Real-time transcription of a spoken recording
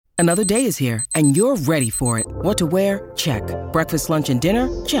Another day is here, and you're ready for it. What to wear? Check. Breakfast, lunch, and dinner?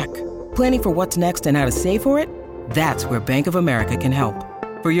 Check. Planning for what's next and how to save for it? That's where Bank of America can help.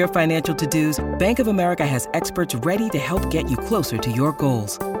 For your financial to-dos, Bank of America has experts ready to help get you closer to your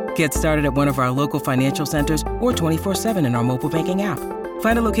goals. Get started at one of our local financial centers or 24/7 in our mobile banking app.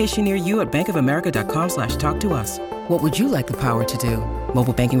 Find a location near you at bankofamerica.com/talktous. What would you like the power to do?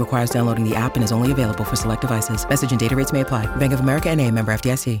 Mobile banking requires downloading the app and is only available for select devices. Message and data rates may apply. Bank of America N.A., member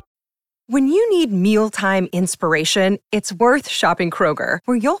FDIC. When you need mealtime inspiration, it's worth shopping Kroger,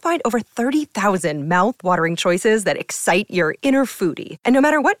 where you'll find over 30,000 mouth-watering choices that excite your inner foodie. And no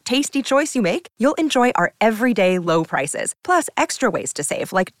matter what tasty choice you make, you'll enjoy our everyday low prices, plus extra ways to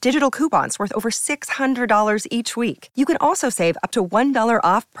save, like digital coupons worth over $600 each week. You can also save up to $1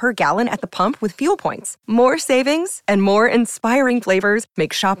 off per gallon at the pump with fuel points. More savings and more inspiring flavors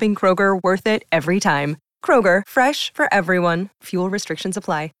make shopping Kroger worth it every time. Kroger, fresh for everyone. Fuel restrictions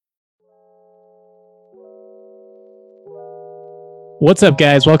apply. What's up,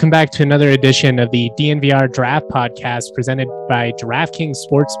 guys? Welcome back to another edition of the DNVR Draft Podcast presented by DraftKings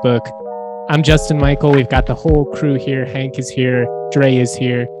Sportsbook. I'm Justin Michael. We've got the whole crew here. Hank is here. Dre is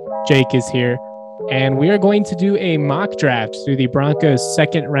here. Jake is here. And we are going to do a mock draft through the Broncos'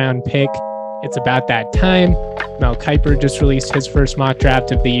 second-round pick. It's about that time. Mel Kiper just released his first mock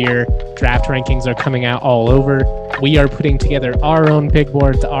draft of the year. Draft rankings are coming out all over. We are putting together our own big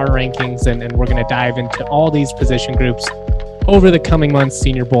boards, our rankings, and we're going to dive into all these position groups over the coming months,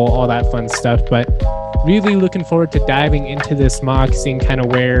 Senior Bowl, all that fun stuff. But really looking forward to diving into this mock, seeing kind of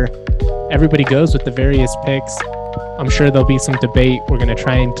where everybody goes with the various picks. I'm sure there'll be some debate. We're going to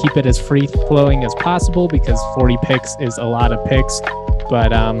try and keep it as free-flowing as possible because 40 picks is a lot of picks.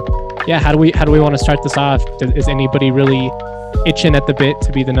 But yeah, how do we want to start this off? Is anybody really itching at the bit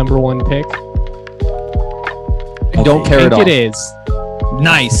to be the number one pick? I don't care at all. I think it is.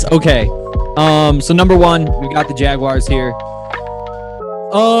 Nice. Okay. So number one, we got the Jaguars here.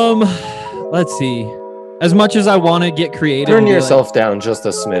 Let's see. As much as I want to get creative, turn yourself down just a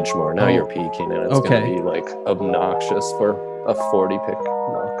smidge more. Now you're peaking, and it's okay. going to be like obnoxious for a 40 pick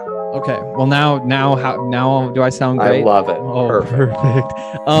mock. Okay. Well, now do I sound great? I love it. Oh,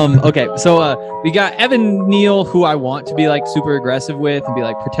 perfect. Okay. So we got Evan Neal, who I want to be like super aggressive with and be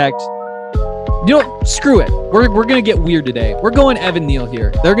like protect. You know, screw it. We're gonna get weird today. We're going Evan Neal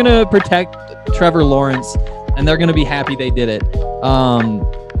here. They're gonna protect Trevor Lawrence, and they're gonna be happy they did it.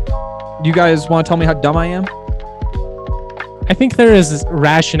 You guys want to tell me how dumb I am? I think there is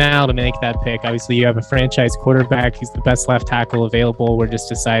rationale to make that pick. Obviously, you have a franchise quarterback. He's the best left tackle available. We're just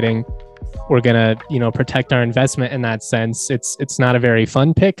deciding we're gonna, protect our investment in that sense. It's not a very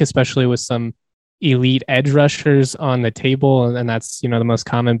fun pick, especially with some elite edge rushers on the table, and that's the most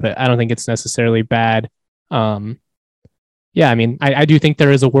common. But I don't think it's necessarily bad. Yeah, I mean, I do think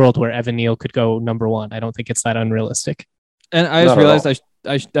there is a world where Evan Neal could go number one. I don't think it's that unrealistic. And I just realized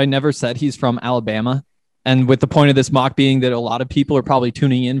I never said he's from Alabama. And with the point of this mock being that a lot of people are probably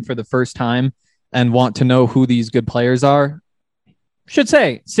tuning in for the first time and want to know who these good players are, should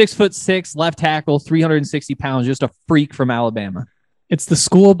say 6'6", left tackle, 360 pounds, just a freak from Alabama. It's the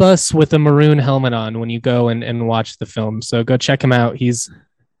school bus with a maroon helmet on when you go and watch the film. So go check him out. He's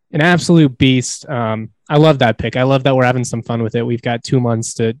an absolute beast. I love that pick. I love that we're having some fun with it. We've got 2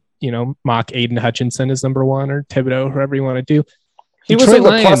 months to, mock Aiden Hutchinson as number one, or Thibodeau, whoever you want to do. He was in the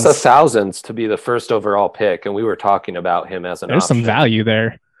plus 1,000s to be the first overall pick, and we were talking about him as an There's option. some value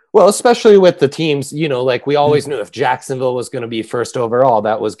there. Well, especially with the teams, like we always knew if Jacksonville was going to be first overall,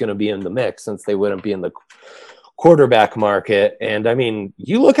 that was going to be in the mix since they wouldn't be in the quarterback market. And I mean,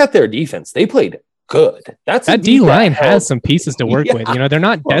 you look at their defense, they played good. That D-line has some pieces to work with. They're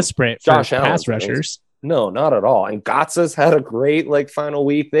not desperate for pass rushers. No, not at all. And Gotza's had a great final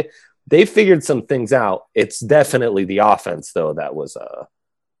week. They figured some things out. It's definitely the offense, though, that was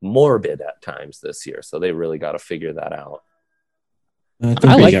morbid at times this year. So they really got to figure that out. I think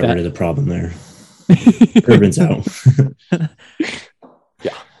they got rid of the problem there. Urban's out.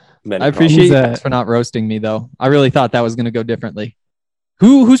 Yeah. I appreciate you guys for not roasting me, though. I really thought that was going to go differently.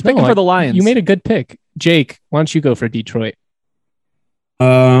 Who's picking for the Lions? You made a good pick. Jake, why don't you go for Detroit?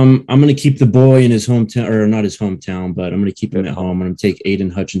 I'm going to keep the boy in his hometown, or not his hometown, but I'm going to keep him at home. I'm going to take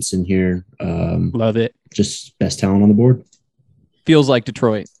Aiden Hutchinson here. Love it. Just best talent on the board. Feels like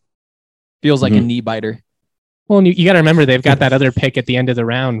Detroit. Feels like a knee biter. Well, you got to remember they've got that other pick at the end of the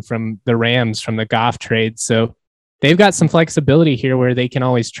round from the Rams from the Goff trade. So they've got some flexibility here where they can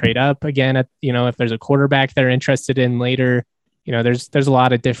always trade up again at, if there's a quarterback they're interested in later. There's a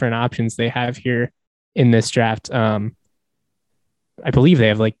lot of different options they have here in this draft. I believe they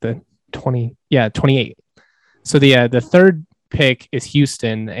have like the 28. So the third pick is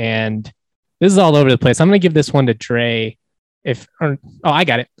Houston, and this is all over the place. I'm going to give this one to Dre. I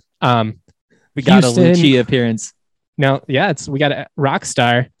got it. We got Houston, a Lucci appearance. No, yeah, we got a rock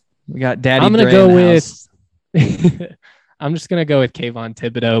star. We got Daddy. I'm going to Dre go in the with. house. I'm just going to go with Kayvon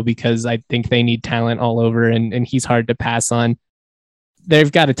Thibodeau because I think they need talent all over, and he's hard to pass on.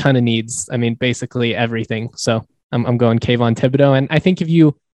 They've got a ton of needs. I mean, basically everything. So I'm going Kayvon Thibodeau. And I think if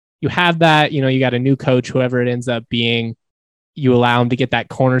you have that, you got a new coach, whoever it ends up being, you allow him to get that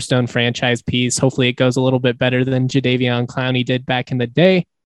cornerstone franchise piece. Hopefully it goes a little bit better than Jadeveon Clowney did back in the day.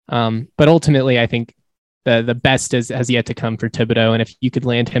 But ultimately, I think the best has yet to come for Thibodeau. And if you could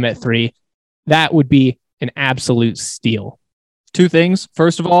land him at 3, that would be an absolute steal. 2 things.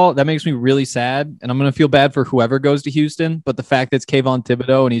 First of all, that makes me really sad, and I'm going to feel bad for whoever goes to Houston, but the fact that it's Kayvon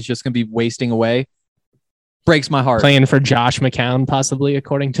Thibodeau and he's just going to be wasting away breaks my heart. Playing for Josh McCown, possibly,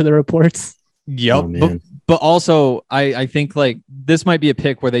 according to the reports. Yep. Oh, but also, I think like this might be a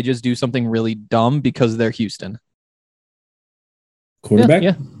pick where they just do something really dumb because they're Houston.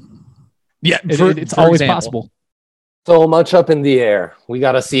 Quarterback? Yeah. It's For always possible. So much up in the air. We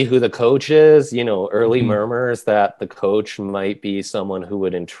got to see who the coach is. Early murmurs that the coach might be someone who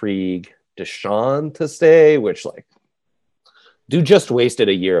would intrigue Deshaun to stay, which dude just wasted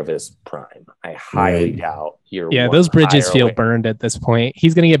a year of his prime. I highly doubt you're. Yeah, those bridges feel burned at this point.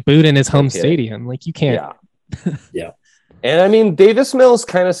 He's going to get booed in his home stadium. You can't. Yeah. Yeah. And I mean, Davis Mills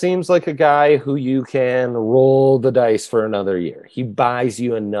kind of seems like a guy who you can roll the dice for another year. He buys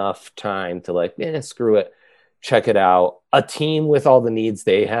you enough time to screw it. Check it out. A team with all the needs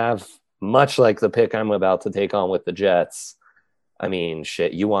they have, much like the pick I'm about to take on with the Jets. I mean,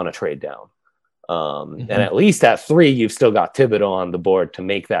 shit, you want to trade down. And at least at 3, you've still got Thibodeau on the board to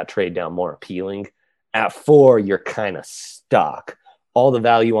make that trade down more appealing. At 4, you're kind of stuck. All the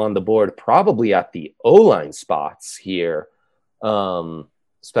value on the board, probably at the O-line spots here,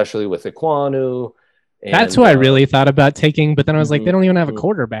 especially with Ekwonu. That's who I really thought about taking, but then I was like, they don't even have a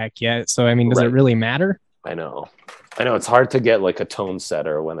quarterback yet. So, I mean, does it really matter? I know it's hard to get a tone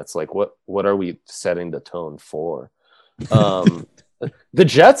setter when it's what are we setting the tone for? The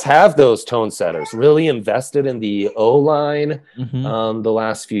Jets have those tone setters, really invested in the O-line the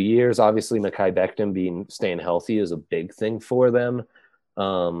last few years. Obviously, Mekhi Becton staying healthy is a big thing for them.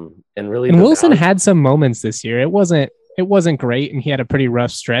 And Wilson had some moments this year. It wasn't great, and he had a pretty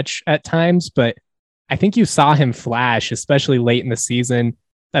rough stretch at times, but I think you saw him flash, especially late in the season,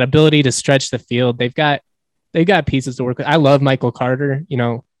 that ability to stretch the field. They've got pieces to work with. I love Michael Carter,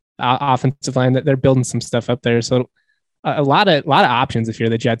 offensive line, that they're building some stuff up there. So a lot of options if you're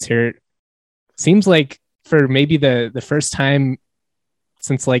the Jets here. Seems like for maybe the first time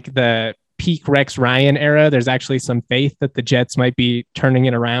since the peak Rex Ryan era, there's actually some faith that the Jets might be turning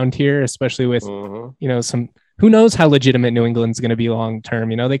it around here, especially with, some, who knows how legitimate New England's going to be long term.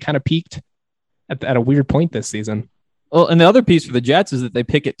 They kind of peaked at a weird point this season. Well, and the other piece for the Jets is that they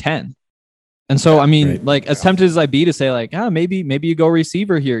pick at 10. And so, I mean, as tempted as I'd be to say maybe you go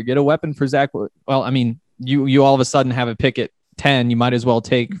receiver here, get a weapon for Zach. Well, I mean, you all of a sudden have a pick at 10. You might as well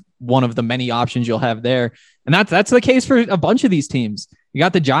take one of the many options you'll have there. And that's the case for a bunch of these teams. You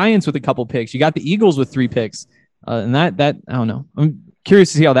got the Giants with a couple picks. You got the Eagles with 3 picks. And that I don't know. I'm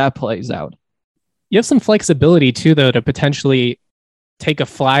curious to see how that plays out. You have some flexibility too, though, to potentially take a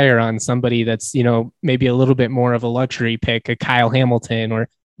flyer on somebody that's, maybe a little bit more of a luxury pick, a Kyle Hamilton, or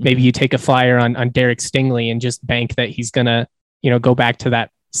maybe you take a flyer on Derek Stingley and just bank that he's going to, go back to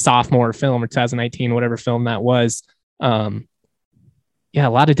that sophomore film or 2019, whatever film that was. A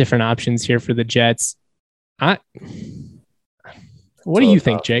lot of different options here for the Jets. What do you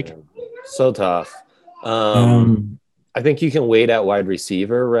think, Jake? Man. So tough. I think you can wait at wide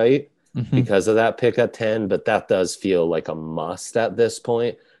receiver, right? Because of that pick at 10, but that does feel like a must at this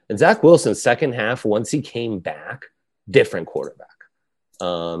point. And Zach Wilson, second half, once he came back, different quarterback.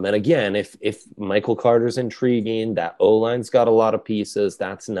 And again, if Michael Carter's intriguing, that O-line's got a lot of pieces.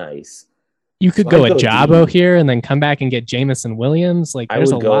 That's nice. You could go Ajabo here and then come back and get Jamison Williams. I would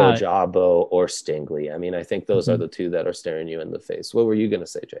go Ajabo or Stingley. I mean, I think those are the 2 that are staring you in the face. What were you going to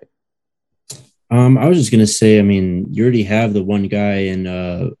say, Jake? I was just going to say, I mean, you already have the one guy in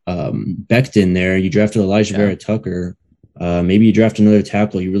Becton there. You drafted Elijah Vera Tucker. Maybe you draft another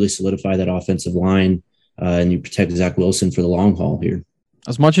tackle. You really solidify that offensive line and you protect Zach Wilson for the long haul here.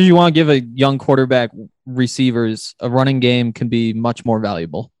 As much as you want to give a young quarterback receivers, a running game can be much more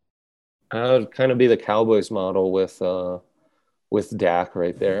valuable. It would kind of be the Cowboys model with Dak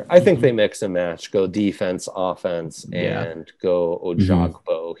right there. I think they mix and match, go defense, offense, and go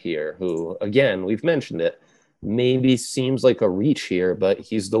Ojagbo here, who, again, we've mentioned it, maybe seems like a reach here, but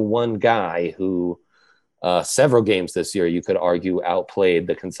he's the one guy who several games this year, you could argue outplayed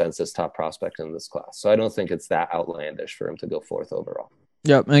the consensus top prospect in this class. So I don't think it's that outlandish for him to go fourth overall.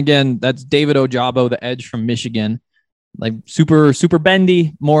 Yep. And again, that's David Ojabo, the edge from Michigan. Like super, super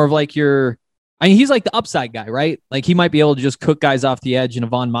bendy, more of like he's like the upside guy, right? Like he might be able to just cook guys off the edge in a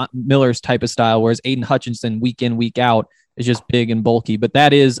Von Miller's type of style, whereas Aiden Hutchinson week in, week out is just big and bulky. But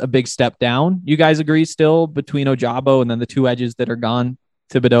that is a big step down. You guys agree still between Ojabo and then the two edges that are gone,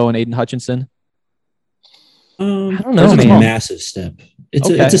 Thibodeau and Aiden Hutchinson? I don't know. It's a massive step. It's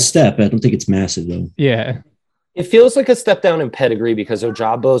a step. I don't think it's massive though. Yeah. It feels like a step down in pedigree because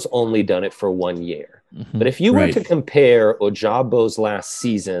Ojabo's only done it for 1 year. Mm-hmm. But if you were to compare Ojabo's last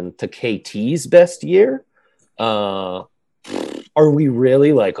season to KT's best year, are we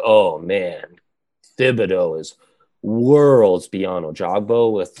really like, oh man, Thibodeau is worlds beyond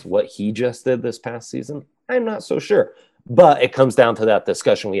Ojabo with what he just did this past season? I'm not so sure. But it comes down to that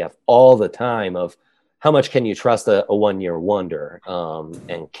discussion we have all the time of how much can you trust a 1 year wonder?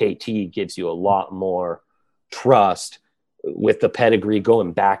 And KT gives you a lot more trust with the pedigree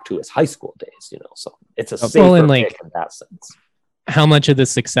going back to his high school days, so it's a safer pick in that sense. How much of the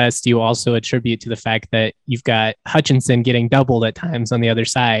success do you also attribute to the fact that you've got Hutchinson getting doubled at times on the other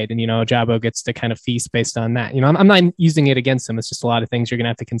side, and Ojabo gets to kind of feast based on that? I'm not using it against him. It's just a lot of things you're gonna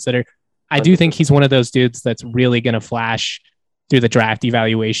have to consider. I do think he's one of those dudes that's really gonna flash through the draft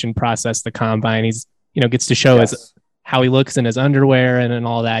evaluation process, the combine. He's gets to show his how he looks in his underwear and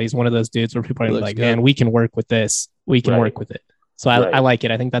all that. He's one of those dudes where people are like, good. Man, we can work with this. We can work with it. So I like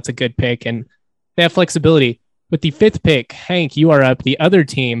it. I think that's a good pick. And they have flexibility. With the 5th pick, Hank, you are up. The other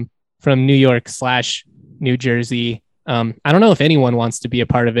team from New York / New Jersey. I don't know if anyone wants to be a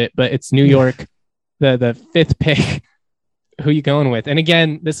part of it, but it's New York, the 5th pick. Who you going with? And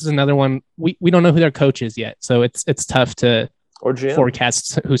again, this is another one. We don't know who their coach is yet. So it's tough to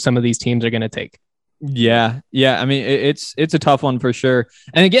forecast who some of these teams are going to take. Yeah. I mean, it's a tough one for sure.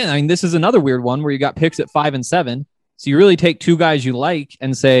 And again, this is another weird one where you got picks at 5 and 7. So you really take two guys you like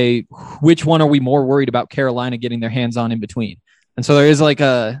and say, which one are we more worried about Carolina getting their hands on in between? And so there is it's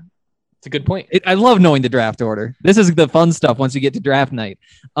a good point. I love knowing the draft order. This is the fun stuff once you get to draft night.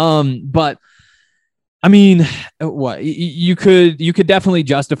 But I mean, what you could definitely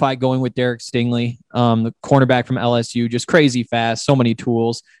justify going with Derek Stingley, the cornerback from LSU, just crazy fast, so many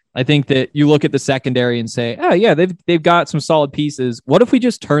tools. I think that you look at the secondary and say, oh yeah, they've got some solid pieces. What if we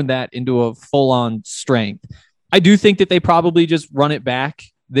just turn that into a full-on strength? I do think that they probably just run it back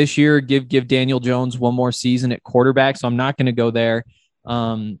this year, give Daniel Jones one more season at quarterback. So I'm not going to go there.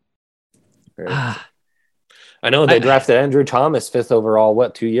 I know they drafted Andrew Thomas 5th overall,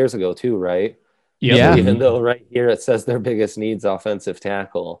 2 years ago too, right? Yeah. Even though right here it says their biggest needs offensive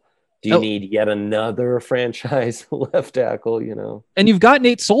tackle. Do you need yet another franchise left tackle, And you've got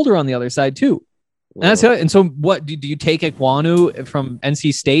Nate Solder on the other side too. And that's it. And so what do you take Ekwonu from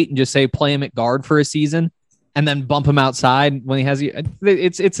NC State and just say play him at guard for a season and then bump him outside when he has you?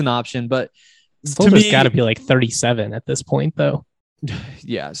 It's an option, but Solder's got to be like 37 at this point though.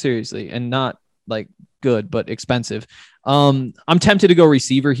 Yeah, seriously. And not like good, but expensive. I'm tempted to go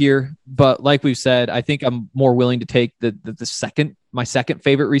receiver here, but like we've said, I think I'm more willing to take my second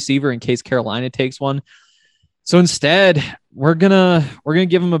favorite receiver in case Carolina takes one. So instead, we're gonna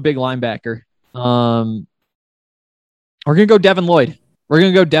give him a big linebacker. We're gonna go Devin Lloyd. We're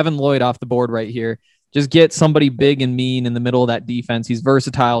gonna go Devin Lloyd off the board right here. Just get somebody big and mean in the middle of that defense. He's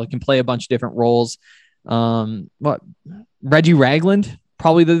versatile. He can play a bunch of different roles. Reggie Ragland,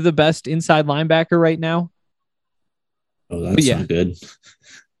 probably the best inside linebacker right now. Oh, that's not good.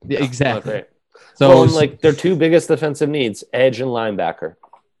 Yeah, exactly. Okay. So their two biggest defensive needs, edge and linebacker.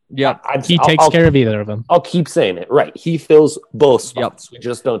 Yeah, he takes care of either of them. I'll keep saying it. Right. He fills both spots. Yep. We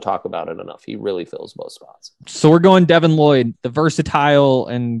just don't talk about it enough. He really fills both spots. So we're going Devin Lloyd, the versatile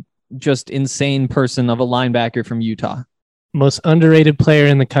and just insane person of a linebacker from Utah. Most underrated player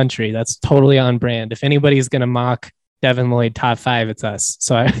in the country. That's totally on brand. If anybody's going to mock Devin Lloyd top 5, it's us.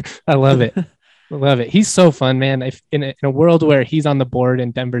 So I love it. I love it. He's so fun, man. In a world where he's on the board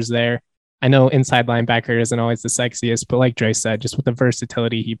and Denver's there, I know inside linebacker isn't always the sexiest, but like Dre said, just with the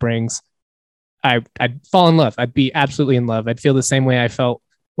versatility he brings, I'd fall in love. I'd be absolutely in love. I'd feel the same way I felt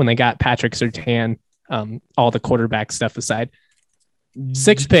when they got Patrick Surtain, all the quarterback stuff aside.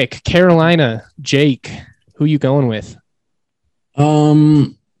 6th pick, Carolina. Jake, who you going with?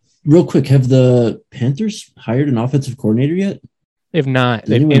 Real quick, have the Panthers hired an offensive coordinator yet? They've not.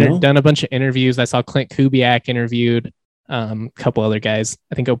 They've done a bunch of interviews. I saw Clint Kubiak interviewed, a couple other guys.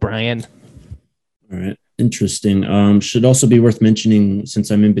 I think O'Brien. All right. Interesting. Should also be worth mentioning, since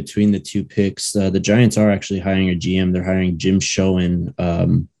I'm in between the two picks, the Giants are actually hiring a GM. They're hiring Jim Schoen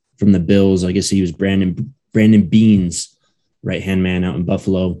from the Bills. I guess he was Brandon Beans, right-hand man out in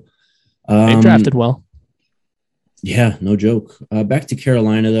Buffalo. They drafted well. Yeah, no joke. Back to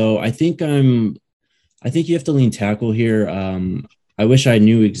Carolina, though. I think you have to lean tackle here. I wish I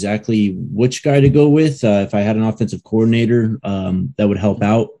knew exactly which guy to go with. If I had an offensive coordinator, that would help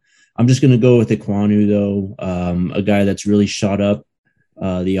out. I'm just going to go with Ekwonu, though, a guy that's really shot up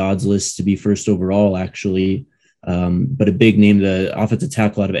the odds list to be first overall, actually. But a big name, the offensive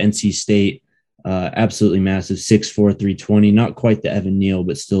tackle out of NC State, absolutely massive, 6'4", 320. Not quite the Evan Neal,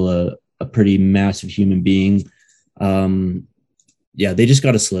 but still a pretty massive human being. They just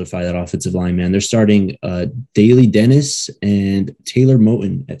got to solidify that offensive line, man. They're starting Daly Dennis and Taylor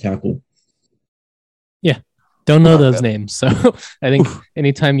Moton at tackle. Yeah, don't know those names. So I think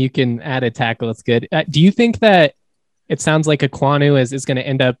anytime you can add a tackle, it's good. Do you think that it sounds like Ekwonu is going to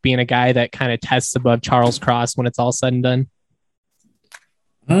end up being a guy that kind of tests above Charles Cross when it's all said and done?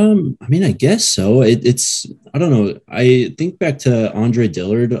 I guess so. It's I don't know. I think back to Andre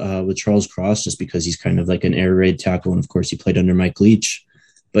Dillard with Charles Cross, just because he's kind of like an air raid tackle, and of course he played under Mike Leach.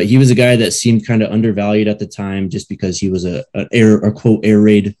 But he was a guy that seemed kind of undervalued at the time, just because he was a quote air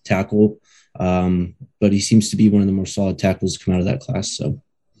raid tackle. But he seems to be one of the more solid tackles to come out of that class. So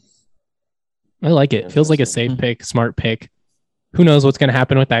I like it. Feels like a safe pick, smart pick. Who knows what's going to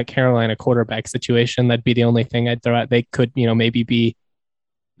happen with that Carolina quarterback situation? That'd be the only thing I'd throw out. They could, maybe be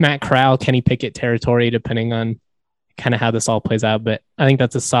Matt Corral, Kenny Pickett territory, depending on kind of how this all plays out. But I think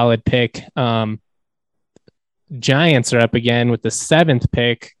that's a solid pick. Giants are up again with the 7th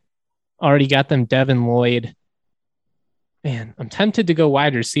pick. Already got them Devin Lloyd. Man, I'm tempted to go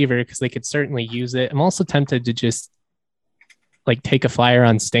wide receiver because they could certainly use it. I'm also tempted to just take a flyer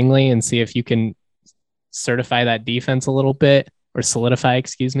on Stingley and see if you can certify that defense a little bit, or solidify,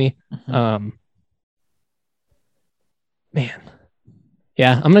 excuse me. Mm-hmm. Man.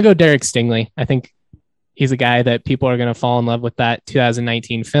 Yeah, I'm going to go Derek Stingley. I think he's a guy that people are going to fall in love with that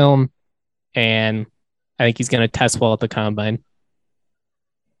 2019 film, and I think he's going to test well at the combine.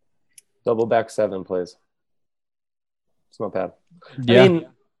 Double back 7, please. It's not bad. Yeah. I mean,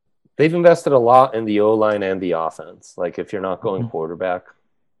 they've invested a lot in the O-line and the offense. If you're not going quarterback,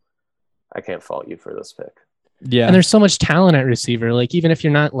 I can't fault you for this pick. Yeah. And there's so much talent at receiver. Even if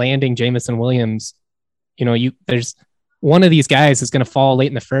you're not landing Jamison Williams, there's one of these guys is going to fall late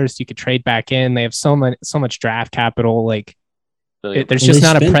in the first. You could trade back in. They have so much draft capital. There's just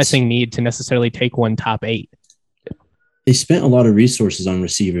not a pressing need to necessarily take one top 8. They spent a lot of resources on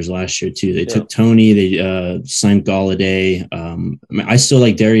receivers last year too. They took Tony. They signed Galladay. I still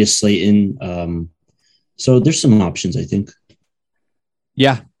like Darius Slayton. So there's some options, I think.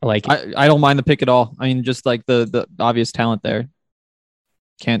 Yeah, I like it. I don't mind the pick at all. I mean, just like the obvious talent there.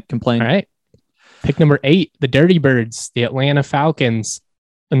 Can't complain. All right. Pick number 8, the Dirty Birds, the Atlanta Falcons,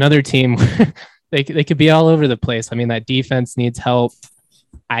 another team. They could be all over the place. I mean, that defense needs help.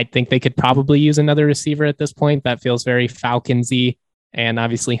 I think they could probably use another receiver at this point. That feels very Falcons-y. And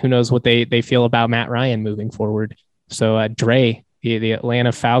obviously, who knows what they feel about Matt Ryan moving forward. So, Dre, the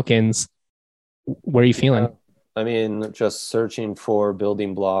Atlanta Falcons, where are you feeling? I mean, just searching for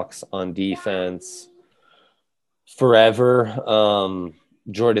building blocks on defense forever.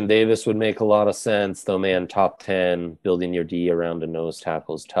 Jordan Davis would make a lot of sense, though, man. Top 10, building your D around a nose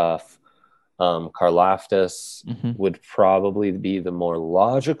tackle is tough. Karlaftis would probably be the more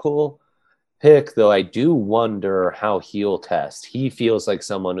logical pick, though I do wonder how he'll test. He feels like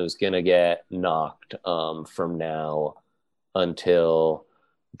someone who's going to get knocked from now until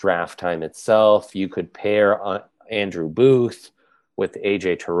draft time itself. You could pair Andrew Booth with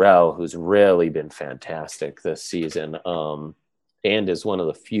AJ Terrell, who's really been fantastic this season. And is one of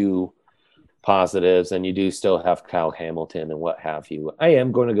the few positives, and you do still have Kyle Hamilton and what have you. I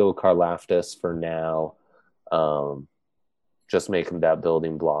am going to go Karlaftis for now. Just make him that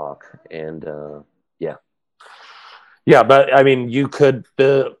building block. And but I mean,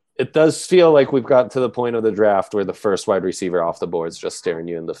 it does feel like we've got to the point of the draft where the first wide receiver off the board is just staring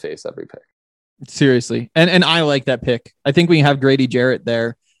you in the face every pick. Seriously. And I like that pick. I think we have Grady Jarrett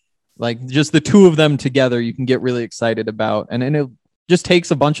there. Just the two of them together, you can get really excited about. And it just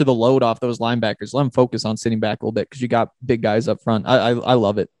takes a bunch of the load off those linebackers. Let them focus on sitting back a little bit because you got big guys up front. I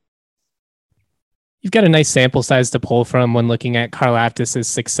love it. You've got a nice sample size to pull from when looking at Karlaftis'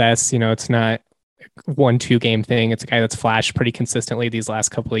 success. It's not a 1-2 game thing. It's a guy that's flashed pretty consistently these last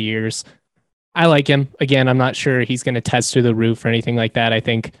couple of years. I like him. Again, I'm not sure he's going to test through the roof or anything like that. I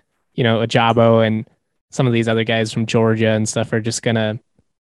think, Ajabo and some of these other guys from Georgia and stuff are just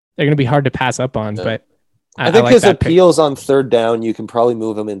they're going to be hard to pass up on. But I think like his that pick. appeals on third down, you can probably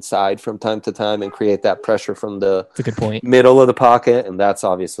move him inside from time to time and create that pressure from the That's a good point. middle of the pocket, and that's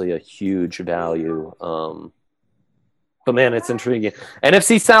obviously a huge value. But man, it's intriguing.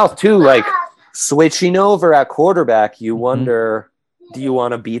 NFC South too, like switching over at quarterback, you wonder, do you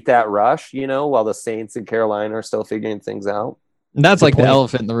want to beat that rush, while the Saints and Carolina are still figuring things out? And that's like the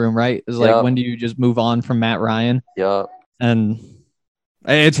elephant in the room, right? Is like, when do you just move on from Matt Ryan? Yeah. And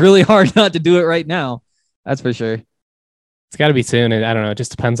it's really hard not to do it right now. That's for sure. It's got to be soon. And I don't know. It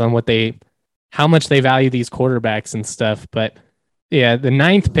just depends on how much they value these quarterbacks and stuff. But yeah, the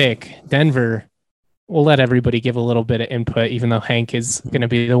 9th pick, Denver, we'll let everybody give a little bit of input, even though Hank is going to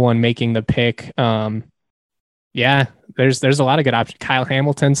be the one making the pick. Yeah, there's a lot of good options. Kyle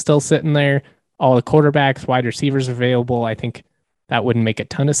Hamilton's still sitting there. All the quarterbacks, wide receivers available. I think that wouldn't make a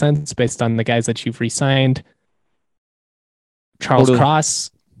ton of sense based on the guys that you've re-signed. Charles Cross.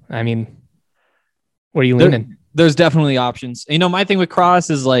 I mean, where are you leaning? There's definitely options. My thing with Cross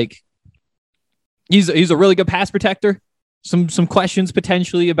is like, he's a really good pass protector. Some questions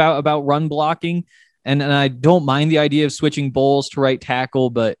potentially about run blocking. And I don't mind the idea of switching Bowles to right tackle,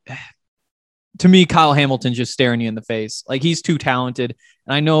 but to me, Kyle Hamilton's just staring you in the face. Like, he's too talented.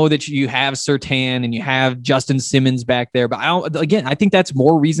 And I know that you have Surtain and you have Justin Simmons back there, but I think that's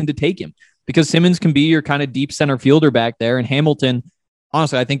more reason to take him, because Simmons can be your kind of deep center fielder back there. And Hamilton,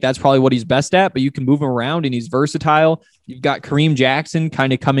 honestly, I think that's probably what he's best at, but you can move him around and he's versatile. You've got Kareem Jackson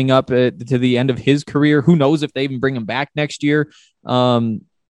kind of coming up to the end of his career. Who knows if they even bring him back next year? When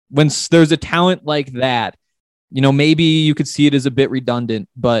there's a talent like that, maybe you could see it as a bit redundant,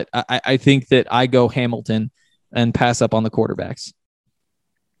 but I think that I go Hamilton and pass up on the quarterbacks.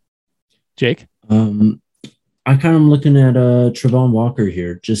 Jake? I kind of am looking at Travon Walker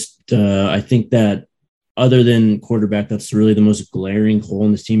here. Just I think that other than quarterback, that's really the most glaring hole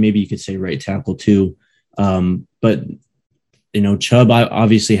in this team. Maybe you could say right tackle too. But Chubb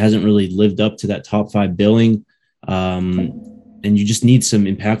obviously hasn't really lived up to that top 5 billing. And you just need some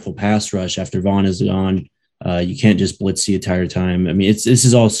impactful pass rush after Vaughn is gone. You can't just blitz the entire time. I mean, this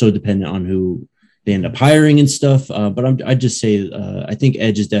is all so dependent on who they end up hiring and stuff. But I'd just say I think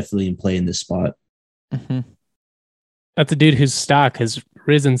edge is definitely in play in this spot. Mm-hmm. That's a dude whose stock has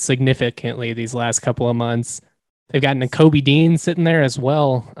risen significantly these last couple of months. They've got Nakobe Dean sitting there as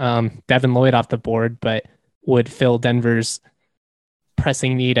well. Devin Lloyd off the board, but would fill Denver's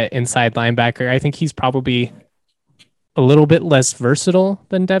pressing need at inside linebacker. I think he's probably a little bit less versatile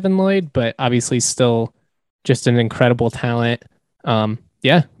than Devin Lloyd, but obviously still just an incredible talent.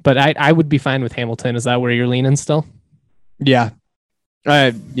 Yeah, but I would be fine with Hamilton. Is that where you're leaning still? Yeah.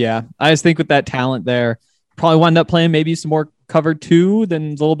 I just think with that talent there, probably wind up playing maybe some more cover 2 than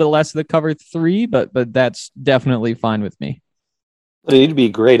a little bit less of the cover 3, but that's definitely fine with me. He'd be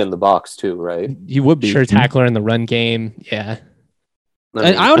great in the box too, right? He would be. Sure, tackler in the run game. Yeah.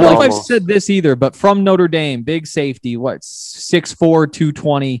 And I don't know if I've said this either, but from Notre Dame, big safety, 6'4",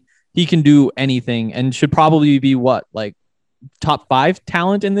 220. He can do anything and should probably be top 5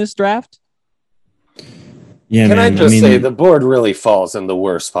 talent in this draft. Yeah, Can I just say the board really falls in the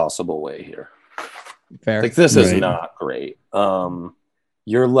worst possible way here? Fair. This is not great.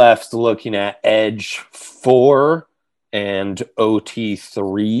 You're left looking at edge 4 and OT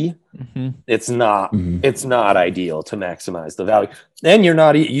 3. Mm-hmm. It's not ideal to maximize the value. And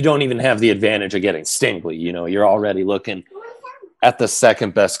you don't even have the advantage of getting Stingley. You're already looking at the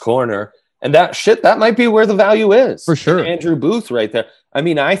second best corner, and that might be where the value is for sure. Andrew Booth right there. I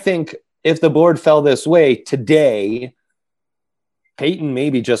mean, I think if the board fell this way today, Peyton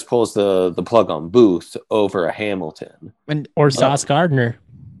maybe just pulls the plug on Booth over a Hamilton or Sauce Gardner.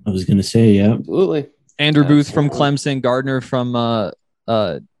 I was going to say, yeah, absolutely. Andrew Booth from Clemson, Gardner from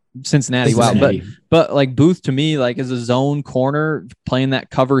Cincinnati. Wow, but like Booth to me, like as a zone corner playing that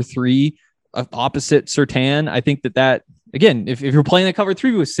cover 3 opposite Surtain, I think that again, if you're playing that cover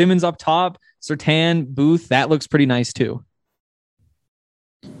 3 with Simmons up top, Surtain, Booth, that looks pretty nice too.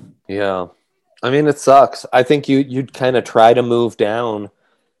 Yeah. I mean, it sucks. I think you'd kind of try to move down,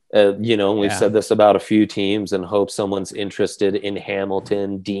 we've said this about a few teams, and hope someone's interested in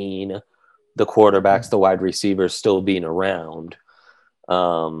Hamilton, Dean, the quarterbacks, the wide receivers still being around.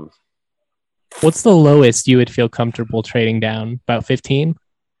 What's the lowest you would feel comfortable trading down? About 15?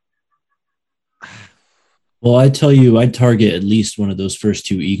 Well, I tell you, I'd target at least one of those first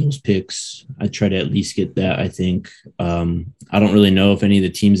 2 Eagles picks. I'd try to at least get that, I think. I don't really know if any of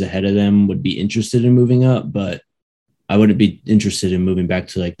the teams ahead of them would be interested in moving up, but I wouldn't be interested in moving back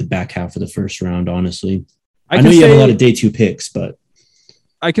to the back half of the first round, honestly. I know you have a lot of day 2 picks, but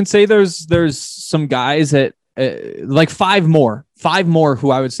I can say there's some guys that 5 more who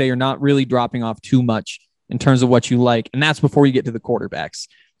I would say are not really dropping off too much in terms of what you like. And that's before you get to the quarterbacks.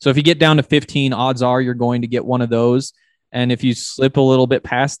 So if you get down to 15, odds are you're going to get one of those. And if you slip a little bit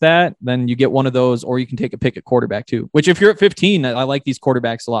past that, then you get one of those, or you can take a pick at quarterback too, which if you're at 15, I like these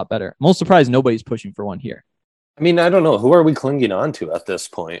quarterbacks a lot better. I'm most surprised nobody's pushing for one here. I mean, I don't know. Who are we clinging on to at this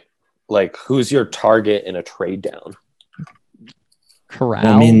point? Like, who's your target in a trade down? Corral.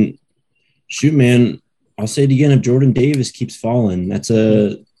 Well, I mean, shoot, man, I'll say it again. If Jordan Davis keeps falling, that's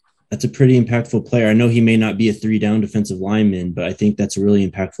a pretty impactful player. I know he may not be a 3-down defensive lineman, but I think that's a really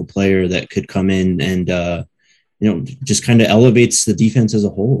impactful player that could come in and, just kind of elevates the defense as a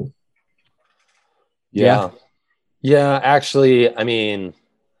whole. Yeah. Actually, I mean,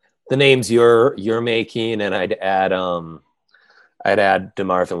 the names you're making, and I'd add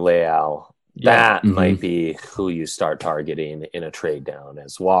DeMarvin Leal. That might be who you start targeting in a trade down.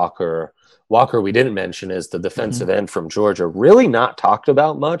 As Walker, we didn't mention, is the defensive end from Georgia. Really not talked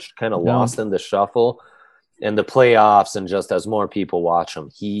about much, kind of lost in the shuffle in the playoffs. And just as more people watch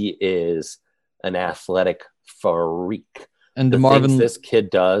him, he is an athletic freak. And the things this kid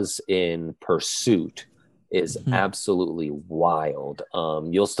does in pursuit is absolutely wild.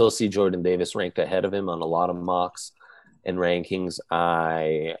 You'll still see Jordan Davis ranked ahead of him on a lot of mocks and rankings.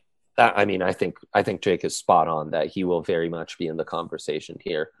 I think Jake is spot on that he will very much be in the conversation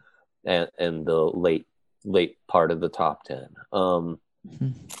here and the late part of the top 10.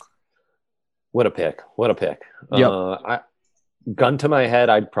 What a pick. Yep. Gun to my head,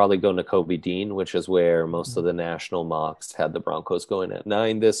 I'd probably go Nakobe Dean, which is where most of the national mocks had the Broncos going at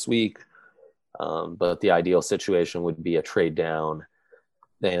 9 this week. But the ideal situation would be a trade down.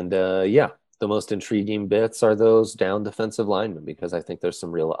 And the most intriguing bits are those down defensive linemen, because I think there's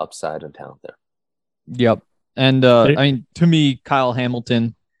some real upside and talent there. Yep. And I mean, to me, Kyle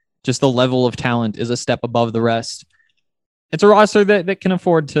Hamilton, just the level of talent is a step above the rest. It's a roster that can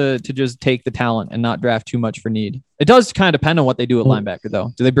afford to just take the talent and not draft too much for need. It does kind of depend on what they do at linebacker,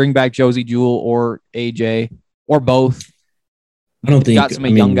 though. Do they bring back Josie Jewell or AJ or both? I don't think got some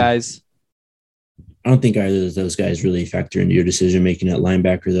young guys. I don't think either of those guys really factor into your decision making at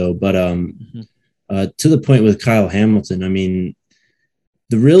linebacker, though. But to the point with Kyle Hamilton, I mean,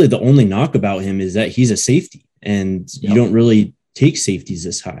 the only knock about him is that he's a safety, and you don't really take safeties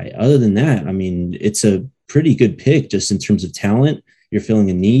this high. Other than that, I mean, it's a pretty good pick just in terms of talent. You're filling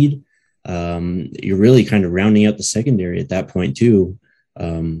a need. You're really kind of rounding out the secondary at that point too.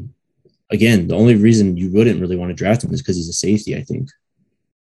 Again, the only reason you wouldn't really want to draft him is because he's a safety, I think.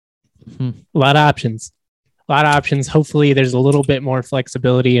 A lot of options. Hopefully there's a little bit more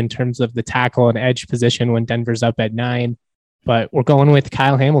flexibility in terms of the tackle and edge position when Denver's up at 9, but we're going with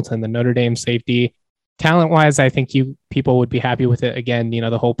Kyle Hamilton, the Notre Dame safety. Talent-wise, I think people would be happy with it. Again,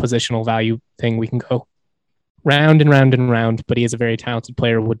 the whole positional value thing, we can go round and round and round, but he is a very talented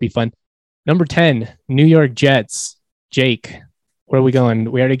player, would be fun. Number 10, New York Jets. Jake, where are we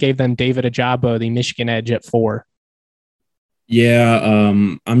going? We already gave them David Ojabo, the Michigan edge, at 4. Yeah,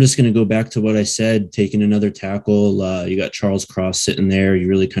 I'm just going to go back to what I said, taking another tackle. You got Charles Cross sitting there. You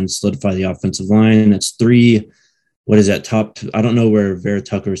really kind of solidify the offensive line. That's 3. What is that top? I don't know where Vera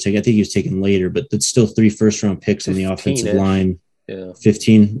Tucker was taken. I think he was taken later, but that's still 3 first-round picks on the offensive line. Yeah.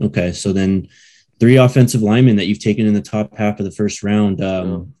 15. Okay, so then 3 offensive linemen that you've taken in the top half of the first round.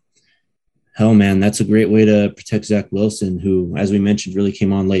 Hell, man, that's a great way to protect Zach Wilson, who, as we mentioned, really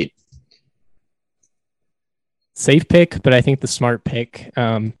came on late. Safe pick, but I think the smart pick.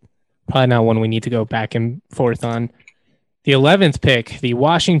 Probably not one we need to go back and forth on. The 11th pick, the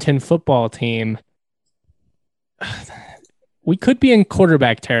Washington football team. We could be in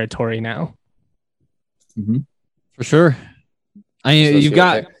quarterback territory now. For sure. You've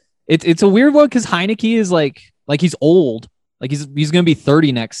got it's a weird one because Heineke is like he's old. Like he's going to be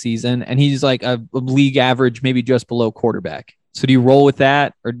 30 next season, and he's like a league average, maybe just below quarterback. So do you roll with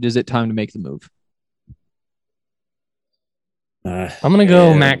that, or is it time to make the move? I'm going to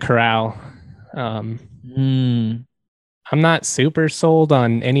go Matt Corral. I'm not super sold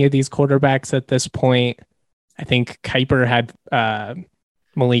on any of these quarterbacks at this point. I think Kuiper had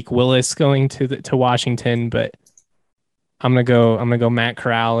Malik Willis going to Washington, but I'm gonna go Matt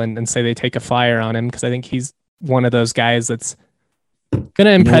Corral and say they take a flyer on him because I think he's one of those guys that's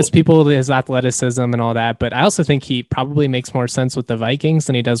gonna impress people with his athleticism and all that. But I also think he probably makes more sense with the Vikings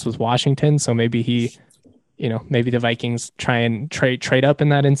than he does with Washington. So maybe maybe the Vikings try and trade up in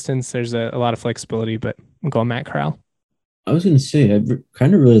that instance. There's a lot of flexibility, but I'm going Matt Corral. I was going to say, I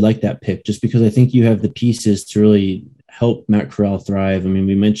kind of really like that pick just because I think you have the pieces to really help Matt Corral thrive. I mean,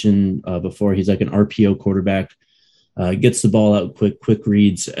 we mentioned before, he's like an RPO quarterback, gets the ball out quick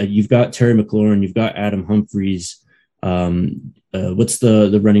reads. You've got Terry McLaurin, you've got Adam Humphries. What's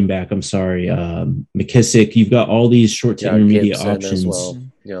the running back? I'm sorry, McKissick. You've got all these short to intermediate Gibson options. as well.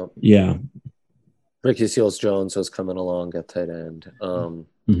 Yeah. Yeah. Ricky Seals-Jones was coming along at tight end.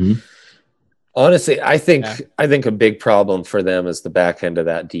 Mm-hmm. Honestly, I think a big problem for them is the back end of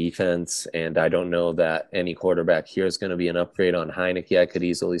that defense, and I don't know that any quarterback here is going to be an upgrade on Heineke. I could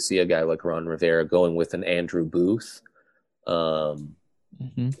easily see a guy like Ron Rivera going with an Andrew Booth,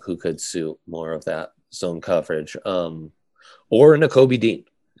 who could suit more of that zone coverage, or Nakobe Dean.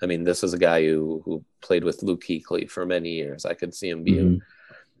 I mean, this is a guy who played with Luke Kuechly for many years. I could see him being,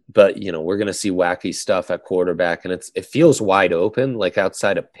 but we're going to see wacky stuff at quarterback, and it feels wide open. Like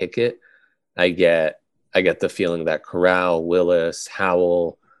outside of Pickett, I get the feeling that Corral, Willis,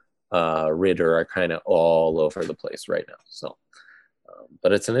 Howell, Ritter are kind of all over the place right now. So,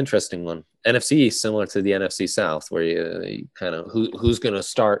 but it's an interesting one. NFC East, similar to the NFC South, where you kind of who's going to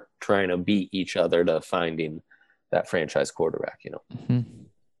start trying to beat each other to finding that franchise quarterback.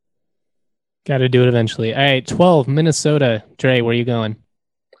 Got to do it eventually. All right, 12, Minnesota. Dre, where are you going?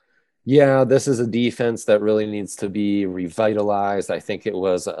 Yeah, this is a defense that really needs to be revitalized. I think it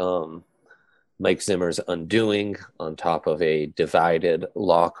was Mike Zimmer's undoing, on top of a divided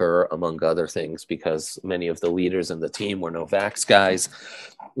locker, among other things, because many of the leaders in the team were no vax guys,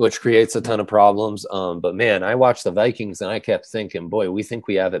 which creates a ton of problems. But man, I watched the Vikings and I kept thinking, boy, we think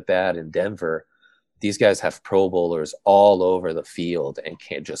we have it bad in Denver. These guys have Pro Bowlers all over the field and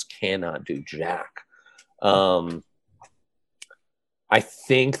cannot do jack. I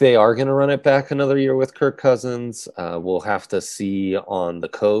think they are going to run it back another year with Kirk Cousins. We'll have to see on the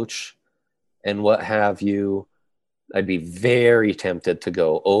coach and what have you. I'd be very tempted to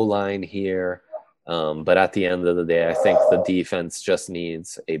go O-line here. But at the end of the day, I think the defense just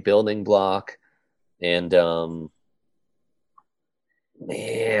needs a building block. And,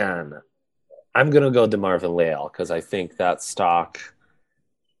 man, I'm going to go DeMarvin Leal because I think that stock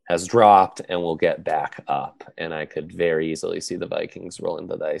has dropped and will get back up. And I could very easily see the Vikings rolling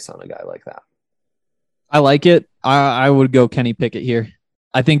the dice on a guy like that. I like it. I would go Kenny Pickett here.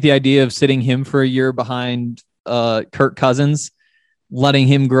 I think the idea of sitting him for a year behind Kirk Cousins, letting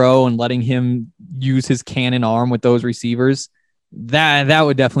him grow and letting him use his cannon arm with those receivers, that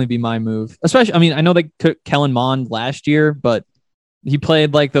would definitely be my move. Especially, I mean, I know they took Kellen Mond last year, but he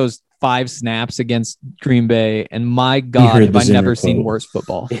played like those 5 snaps against Green Bay, and my God, have I never seen worse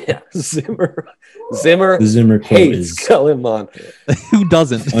football. Yeah, Zimmer The Zimmer quote hates Kellen Mond. Who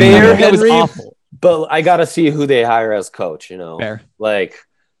doesn't? Fair, That was Henry, awful. But I got to see who they hire as coach, Fair. Like,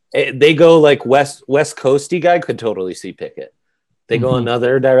 they go like West Coasty guy, could totally see Pickett. They go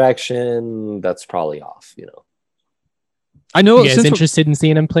another direction, that's probably off, I know. You guys interested in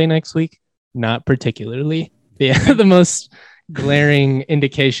seeing him play next week? Not particularly. Yeah, the most glaring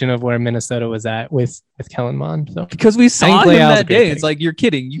indication of where Minnesota was at with Kellen Mond. So. Because we saw him that day. It's like, you're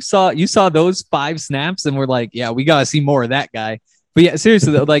kidding. You saw those 5 snaps and we're like, yeah, we got to see more of that guy. But yeah,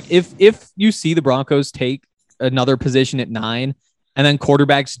 seriously though, like if you see the Broncos take another position at 9 and then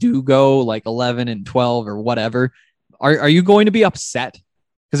quarterbacks do go like 11 and 12 or whatever, are you going to be upset?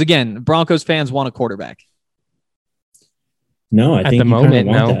 Because again, Broncos fans want a quarterback. No, I think at the moment,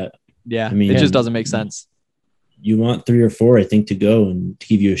 no. That. Yeah, I mean, it just doesn't make sense. You want 3 or 4, I think, to go and to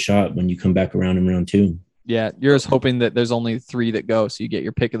give you a shot when you come back around in round 2. Yeah, you're just hoping that there's only 3 that go, so you get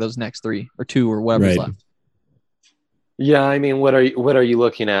your pick of those next 3 or 2 or whatever's left. Yeah, I mean, what are you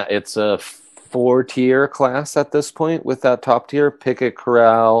looking at? It's a 4-tier class at this point with that top tier: Pickett,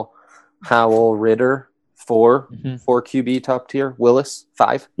 Corral, Howell, Ritter. 4 QB top tier. Willis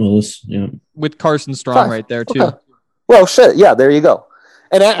 5. Willis, yeah, with Carson Strong 5. Right there too. Okay. Well, shit, yeah, there you go.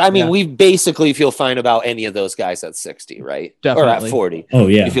 And I mean, we basically feel fine about any of those guys at 60, right? Definitely. Or at 40. Oh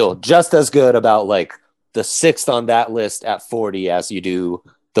yeah, you feel just as good about like the 6th on that list at 40 as you do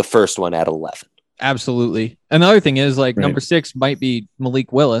the first one at 11. Absolutely. Another thing is like number 6 might be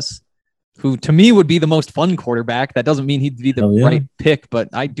Malik Willis, who to me would be the most fun quarterback. That doesn't mean he'd be the right pick, but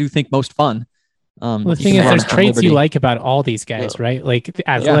I do think most fun. Well, the thing is, there's traits you like about all these guys, right? Like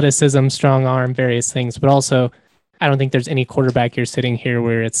athleticism, strong arm, various things, but also I don't think there's any quarterback you're sitting here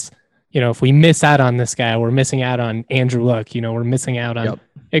where it's, if we miss out on this guy, we're missing out on Andrew Luck, we're missing out on,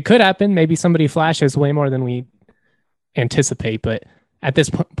 it could happen. Maybe somebody flashes way more than we anticipate, but at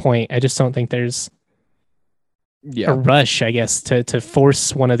this point, I just don't think there's a rush, I guess, to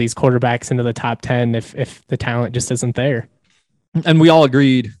force one of these quarterbacks into the top 10 if the talent just isn't there. And we all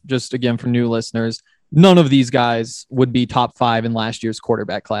agreed, just again for new listeners, none of these guys would be top 5 in last year's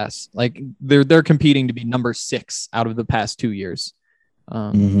quarterback class. Like they're competing to be number 6 out of the past 2 years.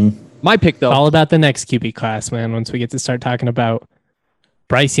 My pick though, all about the next QB class, man. Once we get to start talking about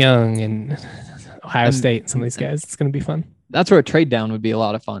Bryce Young and Ohio State, some of these guys. It's going to be fun. That's where a trade down would be a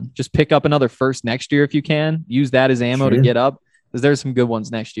lot of fun. Just pick up another first next year if you can. Use that as ammo to get up, because there's some good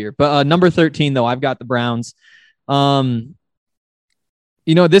ones next year. But number 13, though, I've got the Browns.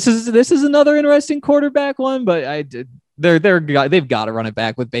 This is another interesting quarterback one, but they've got to run it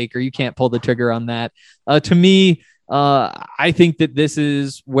back with Baker. You can't pull the trigger on that. To me, I think that this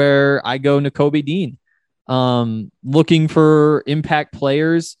is where I go Nakobe Dean. Looking for impact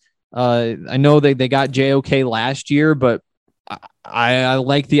players. I know they got JOK last year, but I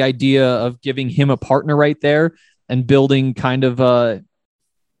like the idea of giving him a partner right there and building kind of a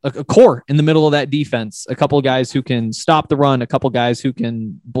core in the middle of that defense. A couple of guys who can stop the run, a couple of guys who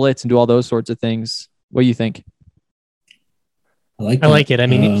can blitz and do all those sorts of things. What do you think? I like it. I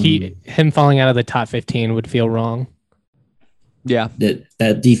mean, him falling out of the top 15 would feel wrong. Yeah,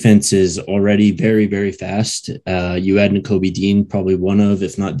 that defense is already very, very fast. You add Nakobe Dean, probably one of,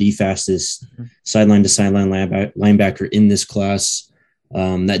 if not the fastest sideline to sideline linebacker in this class.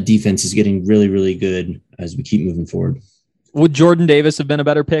 That defense is getting really, really good as we keep moving forward. Would Jordan Davis have been a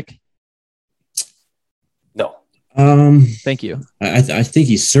better pick? No. Thank you. I think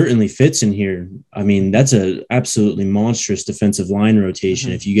he certainly fits in here. I mean, that's a absolutely monstrous defensive line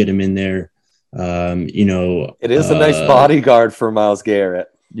rotation. If you get him in there. It is a nice bodyguard for Myles Garrett.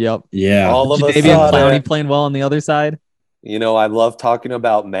 Yep. Yeah. All of a sudden, Clowney playing well on the other side. I love talking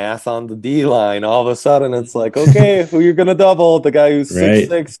about math on the D line. All of a sudden, it's like, okay, who you're gonna double? The guy who's 6'6",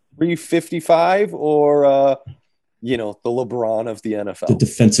 355, or the LeBron of the NFL, the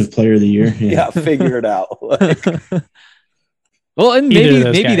defensive player of the year. Yeah, figure it out. Well, and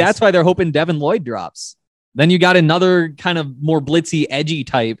maybe that's why they're hoping Devin Lloyd drops. Then you got another kind of more blitzy, edgy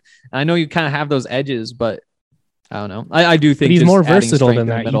type. I know you kind of have those edges, but I don't know. I do think he's more versatile than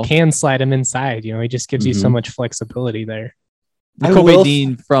that. You can slide him inside. He just gives you so much flexibility there. Nakobe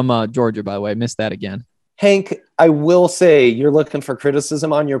Dean from Georgia, by the way. Missed that again. Hank, I will say you're looking for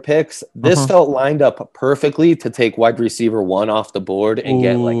criticism on your picks. This felt lined up perfectly to take wide receiver 1 off the board and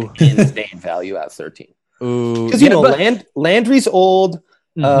get like insane value at 13. Because Landry's old.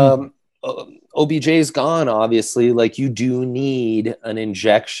 OBJ's gone, obviously. Like, you do need an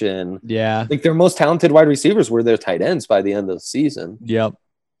injection. Yeah. Like, their most talented wide receivers were their tight ends by the end of the season. Yep.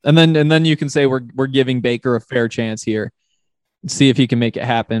 And then you can say we're giving Baker a fair chance here. See if he can make it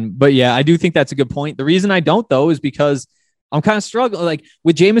happen. But yeah, I do think that's a good point. The reason I don't, though, is because I'm kind of struggling. Like,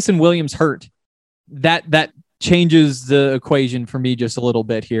 with Jameson Williams hurt, that changes the equation for me just a little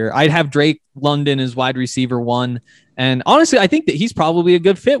bit here. I'd have Drake London as wide receiver 1. And honestly, I think that he's probably a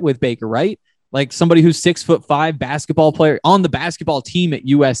good fit with Baker, right? Like, somebody who's 6'5" basketball player on the basketball team at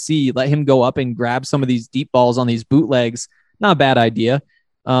USC. Let him go up and grab some of these deep balls on these bootlegs. Not a bad idea.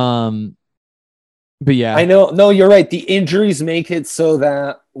 But yeah, I know. No, you're right. The injuries make it so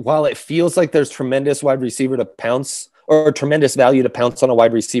that while it feels like there's tremendous wide receiver to pounce, or tremendous value to pounce on a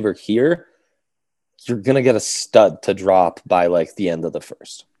wide receiver here, you're going to get a stud to drop by like the end of the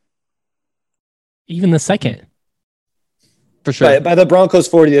first. Even the second. For sure. By the Broncos'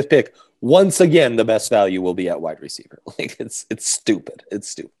 40th pick, once again, the best value will be at wide receiver. Like, it's stupid. It's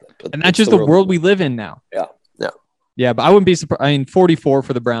stupid. And that's just the world we live in now. Yeah. Yeah, but I wouldn't be surprised. I mean, 44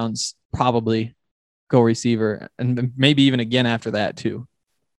 for the Browns, probably go receiver, and maybe even again after that too.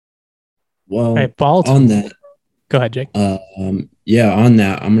 Well, on that. Go ahead, Jake. On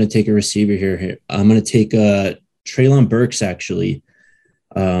that, I'm going to take a receiver here. I'm going to take Treylon Burks, actually.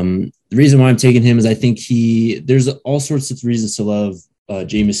 The reason why I'm taking him is I think there's all sorts of reasons to love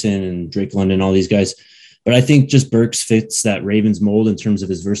Jameson and Drake London, all these guys. But I think just Burks fits that Ravens mold in terms of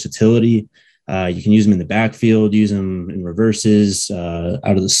his versatility. You can use him in the backfield, use him in reverses, out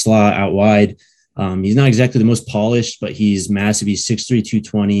of the slot, out wide. He's not exactly the most polished, but he's massive. He's 6'3",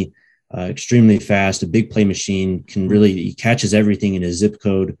 220, extremely fast, a big play machine. He catches everything in his zip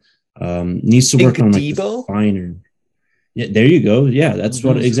code. Needs to work on like the finer. Yeah, there you go. Yeah, that's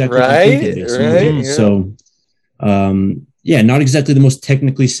what exactly I'm thinking. Right. So, not exactly the most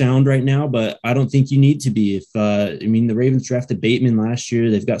technically sound right now, but I don't think you need to be. The Ravens drafted Bateman last year.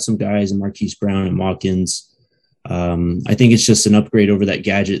 They've got some guys in Marquise Brown and Watkins. I think it's just an upgrade over that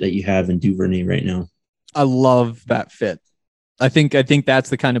gadget that you have in Duvernay right now. I love that fit. I think that's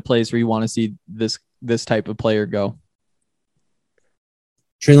the kind of place where you want to see this type of player go.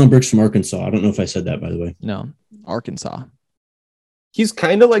 Treylon Burks from Arkansas. I don't know if I said that, by the way. No, Arkansas. He's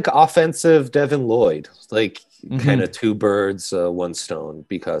kind of like offensive Devin Lloyd, like kind of 2 birds, 1 stone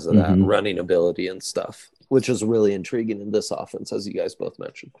because of that running ability and stuff, which is really intriguing in this offense, as you guys both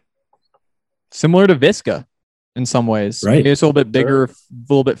mentioned. Similar to Visca in some ways. Right. It's a little bit bigger, a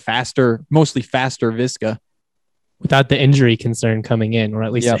little bit faster, mostly faster Visca. without the injury concern coming in, or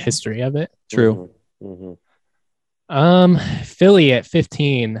at least Yep. the history of it. True. Philly at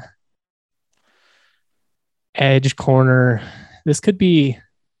 15. Edge corner. This could be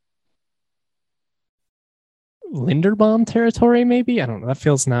Linderbaum territory, maybe. I don't know. That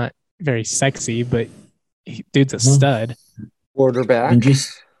feels not very sexy, but dude's a stud. Quarterback. And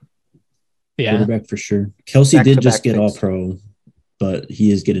just Yeah. quarterback for sure. Kelsey Back-to-back did just get all picks. pro, but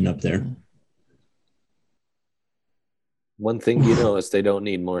he is getting up there. One thing you know is they don't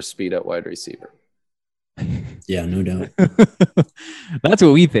need more speed at wide receiver. Yeah, no doubt. That's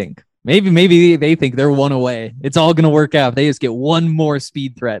what we think. Maybe they think they're one away. It's all going to work out. They just get one more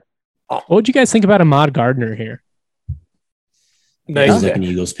speed threat. What would you guys think about Ahmad Gardner here? Nice Feels pick. like an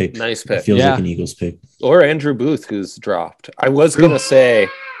Eagles pick. Nice It pick. feels Yeah. like an Eagles pick. Or Andrew Booth, who's dropped. I was going to say,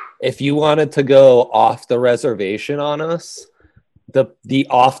 if you wanted to go off the reservation on us, the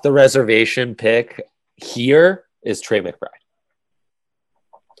off the reservation pick here is Trey McBride.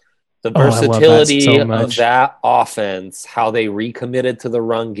 The Oh, I love that versatility so of much. that offense, how they recommitted to the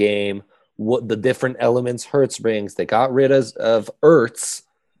run game, what the different elements Hurts brings. They got rid of Ertz.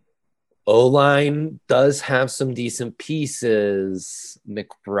 O-line does have some decent pieces.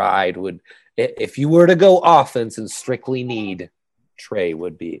 McBride would, if you were to go offense and strictly need, Trey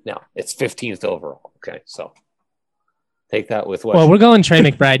would be. Now, it's 15th overall. Okay, so take that with what. Well, we're going Trey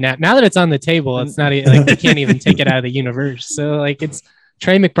McBride now. Now that it's on the table, it's not like you can't even take it out of the universe. So like it's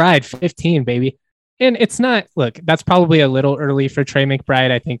Trey McBride, 15, baby. And it's not, look, that's probably a little early for Trey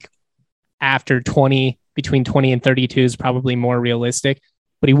McBride. I think after 20, between 20 and 32 is probably more realistic,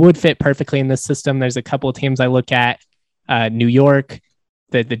 but he would fit perfectly in this system. There's a couple of teams I look at, New York,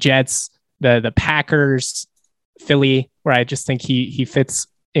 the Jets, the Packers, Philly, where I just think he fits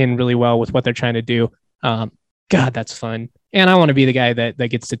in really well with what they're trying to do. God, that's fun. And I want to be the guy that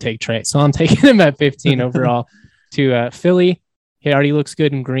gets to take Trey. So I'm taking him at 15 overall to Philly. He already looks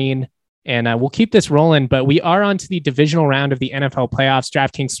good in green. And we'll keep this rolling, but we are on to the divisional round of the NFL playoffs.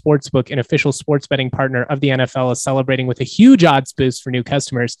 DraftKings Sportsbook, an official sports betting partner of the NFL, is celebrating with a huge odds boost for new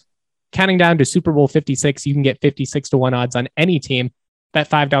customers. Counting down to Super Bowl 56, you can get 56-1 odds on any team. Bet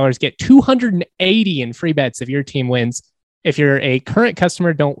 $5, get $280 in free bets if your team wins. If you're a current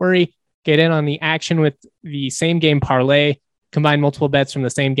customer, don't worry. Get in on the action with the same game parlay. Combine multiple bets from the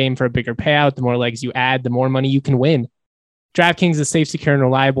same game for a bigger payout. The more legs you add, the more money you can win. DraftKings is safe, secure, and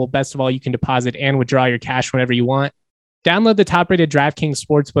reliable. Best of all, you can deposit and withdraw your cash whenever you want. Download the top-rated DraftKings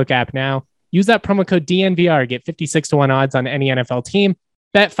Sportsbook app now. Use that promo code DNVR. Get 56-1 odds on any NFL team.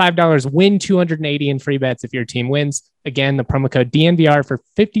 Bet $5, win $280 in free bets if your team wins. Again, the promo code DNVR for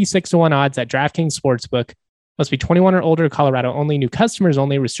 56-1 odds at DraftKings Sportsbook. Must be 21 or older, Colorado only, new customers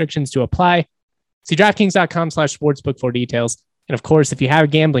only, restrictions to apply. See DraftKings.com/sportsbook for details. And of course, if you have a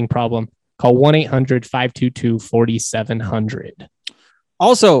gambling problem, call 1-800-522-4700.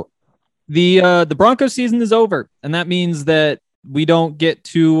 Also, the Broncos season is over, and that means that we don't get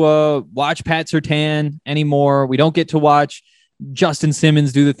to watch Pat Surtain anymore. We don't get to watch Justin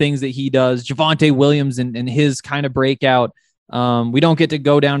Simmons do the things that he does, Javonte Williams and his kind of breakout. We don't get to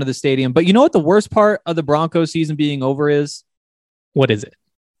go down to the stadium. But you know what the worst part of the Broncos season being over is? What is it?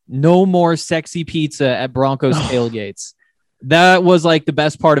 No more sexy pizza at Broncos tailgates. That was like the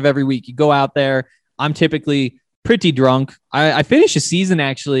best part of every week. You go out there. I'm typically pretty drunk. I finished a season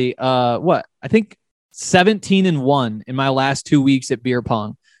actually. I think 17-1 in my last 2 weeks at beer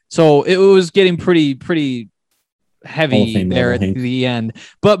pong. So it was getting pretty heavy there at the end.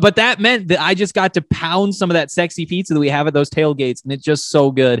 But that meant that I just got to pound some of that sexy pizza that we have at those tailgates, and it's just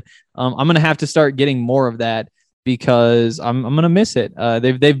so good. I'm gonna have to start getting more of that because I'm gonna miss it.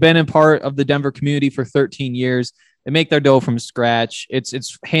 They've been a part of the Denver community for 13 years. They make their dough from scratch.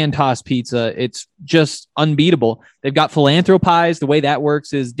 It's hand-tossed pizza. It's just unbeatable. They've got Philanthropies. The way that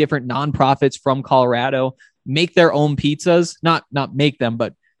works is different nonprofits from Colorado make their own pizzas, not make them,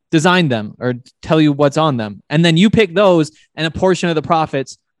 but design them or tell you what's on them. And then you pick those, and a portion of the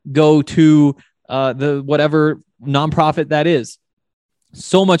profits go to the whatever nonprofit that is.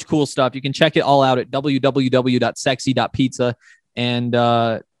 So much cool stuff. You can check it all out at www.sexy.pizza. And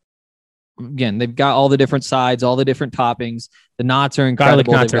again, they've got all the different sides, all the different toppings. The knots are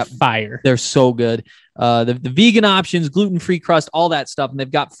incredible. Garlic knots are fire. They're so good. The vegan options, gluten-free crust, all that stuff. And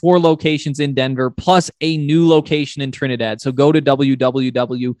they've got 4 locations in Denver, plus a new location in Trinidad. So go to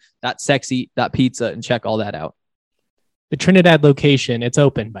www.sexy.pizza and check all that out. The Trinidad location, it's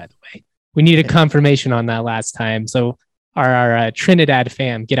open, by the way. We needed confirmation on that last time. So our Trinidad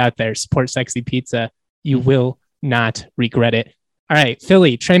fam, get out there, support Sexy Pizza. You will not regret it. All right,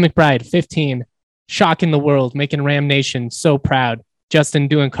 Philly, Trey McBride, 15, shocking the world, making Ram Nation so proud. Justin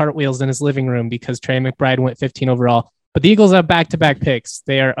doing cartwheels in his living room because Trey McBride went 15 overall. But the Eagles have back-to-back picks.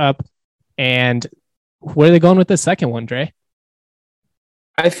 They are up. And where are they going with the second one, Dre?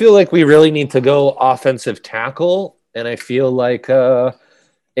 I feel like we really need to go offensive tackle, and I feel like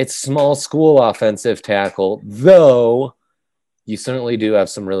it's small school offensive tackle, though you certainly do have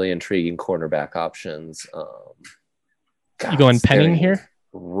some really intriguing cornerback options. You going Penning here?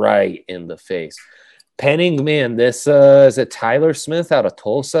 Right in the face. Penning, man, this is it Tyler Smith out of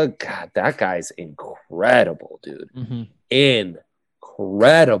Tulsa? God, that guy's incredible, dude. Mm-hmm.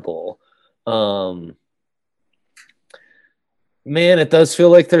 Incredible. Man, it does feel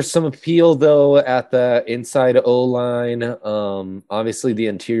like there's some appeal, though, at the inside O-line. Obviously, the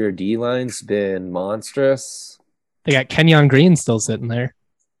interior D-line's been monstrous. They got Kenyon Green still sitting there.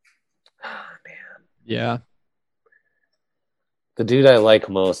 Oh, man. Yeah. The dude I like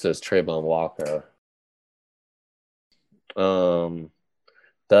most is Trayvon Walker.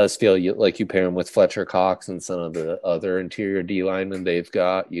 Does feel like you pair him with Fletcher Cox and some of the other interior D linemen they've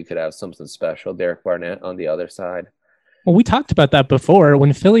got. You could have something special. Derek Barnett on the other side. Well, we talked about that before.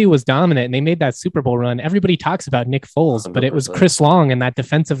 When Philly was dominant and they made that Super Bowl run, everybody talks about Nick Foles, 100%. But it was Chris Long and that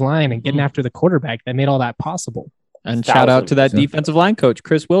defensive line and getting after the quarterback that made all that possible. And shout out to that defensive line coach,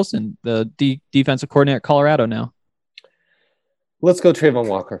 Chris Wilson, the defensive coordinator at Colorado now. Let's go Trayvon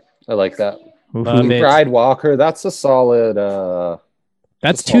Walker. I like that. McBride Walker, that's a solid.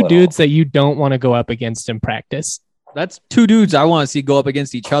 That's two dudes that you don't want to go up against in practice. That's two dudes I want to see go up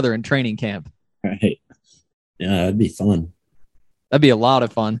against each other in training camp. Right. Yeah, that'd be fun. That'd be a lot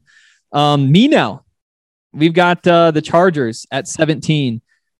of fun. Me now. We've got the Chargers at 17.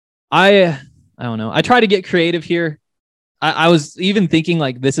 I don't know. I try to get creative here. I was even thinking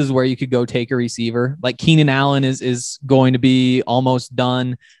like this is where you could go take a receiver. Like Keenan Allen is going to be almost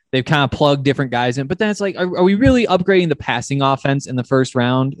done. They've kind of plugged different guys in, but then it's like, are we really upgrading the passing offense in the first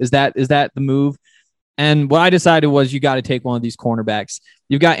round? Is that the move? And what I decided was you got to take one of these cornerbacks.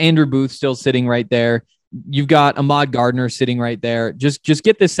 You've got Andrew Booth still sitting right there. You've got Ahmad Gardner sitting right there. Just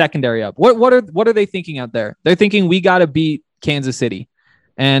get this secondary up. What are they thinking out there? They're thinking we got to beat Kansas City.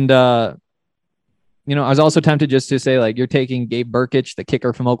 And, I was also tempted just to say like, you're taking Gabe Burkich, the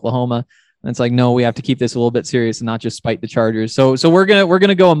kicker from Oklahoma. And it's like, no, we have to keep this a little bit serious and not just spite the Chargers. So we're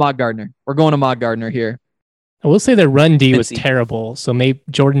gonna go Ahmad Gardner. We're going Ahmad Gardner here. I will say their run D was terrible. So maybe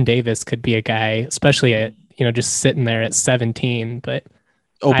Jordan Davis could be a guy, especially at just sitting there at 17. But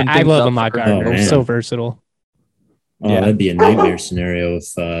I love Ahmad Gardner. So versatile. Oh, yeah. That'd be a nightmare scenario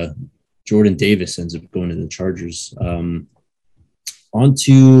if Jordan Davis ends up going to the Chargers. On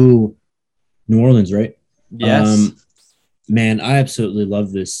to New Orleans, right? Yes. Man, I absolutely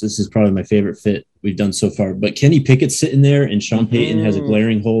love this. This is probably my favorite fit we've done so far. But Kenny Pickett's sitting there, and Sean Payton has a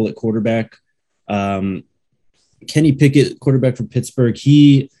glaring hole at quarterback. Kenny Pickett, quarterback from Pittsburgh,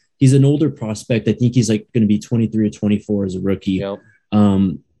 he's an older prospect. I think he's like going to be 23 or 24 as a rookie. Yep.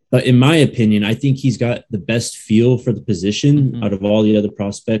 But in my opinion, I think he's got the best feel for the position out of all the other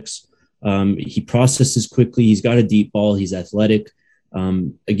prospects. He processes quickly. He's got a deep ball. He's athletic.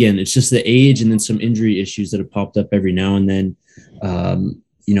 Again, it's just the age and then some injury issues that have popped up every now and then.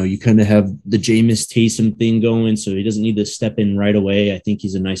 You kind of have the Jameis Taysom thing going, so he doesn't need to step in right away. I think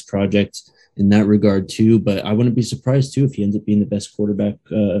he's a nice project in that regard too, but I wouldn't be surprised too if he ends up being the best quarterback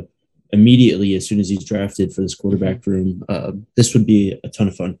immediately as soon as he's drafted for this quarterback room. This would be a ton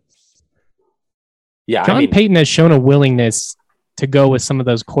of fun. Yeah, Sean Payton has shown a willingness to go with some of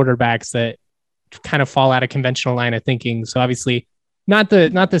those quarterbacks that kind of fall out of conventional line of thinking. So obviously not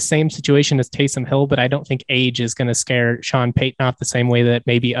the same situation as Taysom Hill, but I don't think age is going to scare Sean Payton off the same way that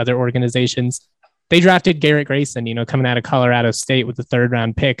maybe other organizations. They drafted Garrett Grayson, coming out of Colorado State with the 3rd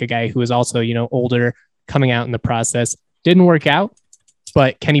round pick, a guy who was also, older coming out in the process. Didn't work out,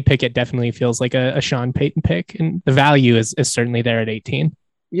 but Kenny Pickett definitely feels like a Sean Payton pick, and the value is certainly there at 18.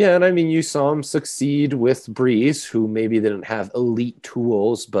 Yeah, and you saw him succeed with Breeze, who maybe didn't have elite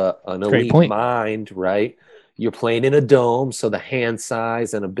tools, but an elite mind, right? You're playing in a dome, so the hand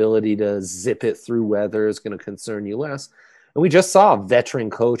size and ability to zip it through weather is going to concern you less. And we just saw a veteran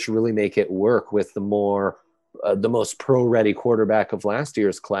coach really make it work with the most pro-ready quarterback of last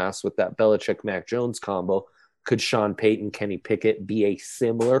year's class with that Belichick-Mac Jones combo. Could Sean Payton, Kenny Pickett be a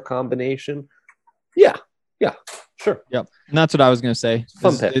similar combination? Yeah, sure. Yep, and that's what I was going to say.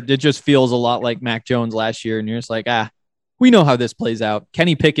 It just feels a lot like Mac Jones last year, and you're just like, we know how this plays out.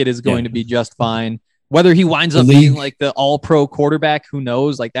 Kenny Pickett is going to be just fine. Whether he winds up being like the all-pro quarterback, who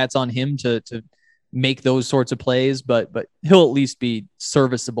knows? Like that's on him to make those sorts of plays, but he'll at least be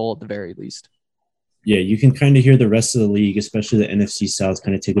serviceable at the very least. Yeah, you can kind of hear the rest of the league, especially the NFC South,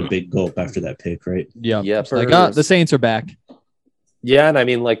 kind of take a big gulp after that pick, right? Yeah. Like, the Saints are back. Yeah, and I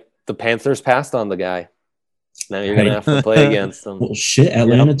mean, like, the Panthers passed on the guy. Now you're gonna have to play against them. Well, shit,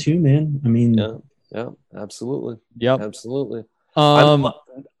 Atlanta too, man. I mean, yeah, absolutely. Yep. Absolutely.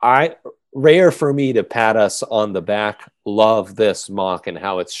 Rare for me to pat us on the back. Love this mock and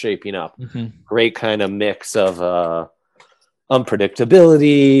how it's shaping up. Great kind of mix of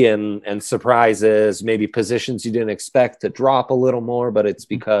unpredictability and surprises, maybe positions you didn't expect to drop a little more, but it's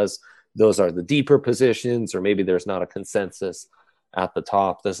because those are the deeper positions, or maybe there's not a consensus at the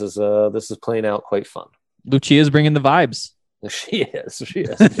top. This is playing out quite fun. Lucia's bringing the vibes. She is.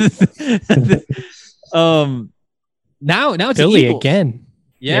 Now it's Philly Eagles. again.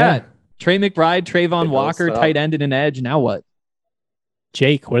 Yeah. Trey McBride, Trayvon They Walker, don't stop. tight end and an edge. Now what?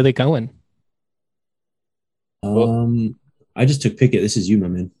 Jake, where are they going? I just took Pickett. This is you, my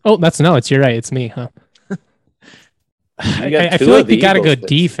man. Oh, you're right. It's me, huh? I two feel like of the they got to Eagles go picks.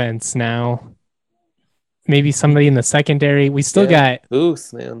 defense now. Maybe somebody in the secondary. We still got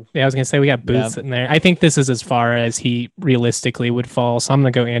Booth, man. Yeah, I was gonna say we got Booth sitting there. I think this is as far as he realistically would fall. So I'm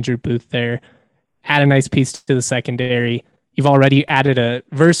gonna go Andrew Booth there. Add a nice piece to the secondary. You've already added a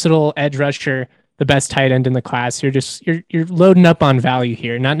versatile edge rusher, the best tight end in the class. You're loading up on value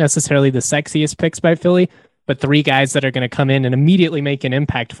here. Not necessarily the sexiest picks by Philly, but 3 guys that are going to come in and immediately make an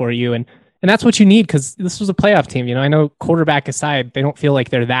impact for you. And that's what you need, because this was a playoff team. You know, I know quarterback aside, they don't feel like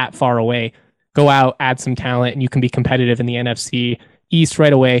they're that far away. Go out, add some talent, and you can be competitive in the NFC East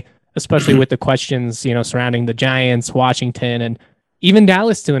right away, especially with the questions, you know, surrounding the Giants, Washington, and even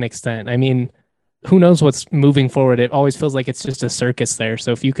Dallas to an extent. I mean, who knows what's moving forward? It always feels like it's just a circus there.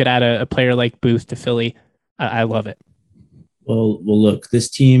 So if you could add a player like Booth to Philly, I love it. Well, look, this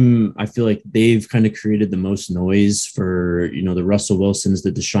team, I feel like they've kind of created the most noise for, you know, the Russell Wilsons,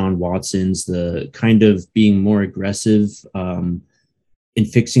 the Deshaun Watsons, the kind of being more aggressive in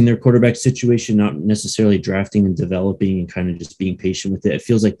fixing their quarterback situation, not necessarily drafting and developing and kind of just being patient with it. It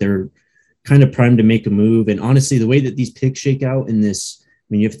feels like they're kind of primed to make a move. And honestly, the way that these picks shake out in this, I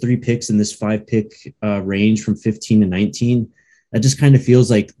mean, you have 3 picks in this 5-pick range from 15 to 19. That just kind of feels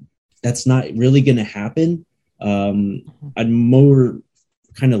like that's not really going to happen. I'd more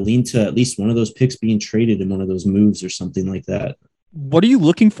kind of lean to at least one of those picks being traded in one of those moves or something like that. What are you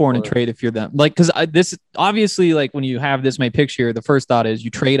looking for in a trade if you're them? Like, because this obviously, like, when you have this many picks here, the first thought is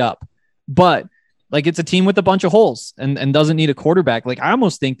you trade up, but like, it's a team with a bunch of holes and doesn't need a quarterback. Like, I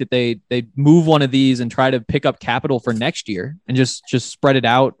almost think that they move one of these and try to pick up capital for next year and just spread it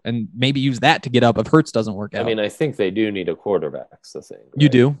out and maybe use that to get up if Hurts doesn't work out. I mean, I think they do need a quarterback. That's the thing. Right? You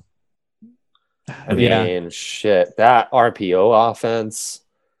do. I mean, shit, that RPO offense.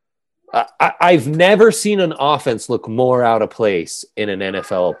 I've never seen an offense look more out of place in an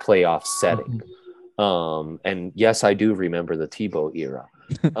NFL playoff setting. And yes, I do remember the Tebow era.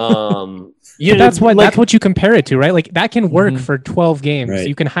 You know, that's what you compare it to, right? Like, that can work for 12 games. Right.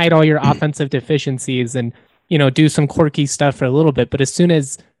 You can hide all your offensive deficiencies and, you know, do some quirky stuff for a little bit. But as soon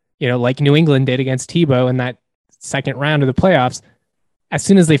as, you know, like New England did against Tebow in that second round of the playoffs, as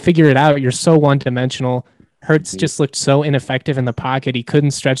soon as they figure it out, you're so one-dimensional. Hurts just looked so ineffective in the pocket. He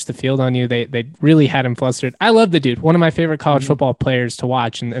couldn't stretch the field on you. They really had him flustered. I love the dude. One of my favorite college football players to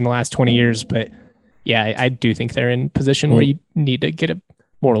watch in the last 20 years. But yeah, I do think they're in position where you need to get a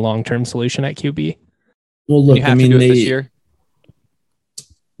more long-term solution at QB. Well, look, You have I mean, to do it this year.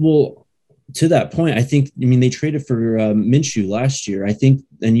 Well, to that point, I think, I mean, they traded for Minshew last year, I think,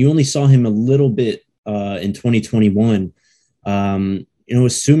 and you only saw him a little bit in 2021. You know,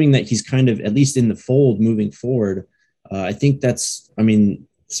 assuming that he's kind of at least in the fold moving forward, I think that's, I mean,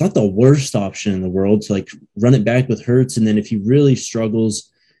 it's not the worst option in the world to like run it back with Hurts. And then if he really struggles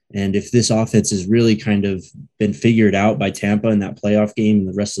and if this offense has really kind of been figured out by Tampa in that playoff game and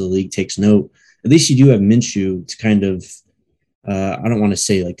the rest of the league takes note, at least you do have Minshew to kind of, I don't want to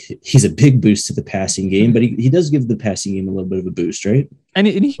say like he's a big boost to the passing game, but he does give the passing game a little bit of a boost, right? And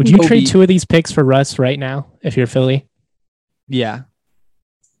Would you trade 2 of these picks for Russ right now if you're Philly? Yeah,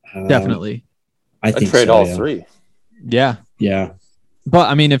 definitely. I think trade so, all yeah. 3. Yeah. Yeah. But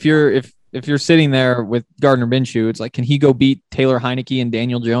I mean, if you're sitting there with Gardner Minshew, it's like, can he go beat Taylor Heineke and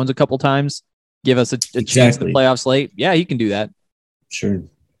Daniel Jones a couple times? Give us a chance to playoff slate? Yeah, he can do that. Sure.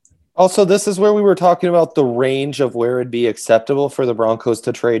 Also, this is where we were talking about the range of where it'd be acceptable for the Broncos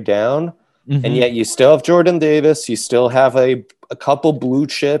to trade down. And yet you still have Jordan Davis. You still have a couple blue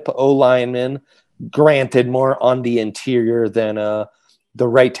chip O-linemen, granted more on the interior than the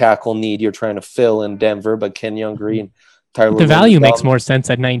right tackle need you're trying to fill in Denver, but Kenyon Green, Tyler. The value makes more sense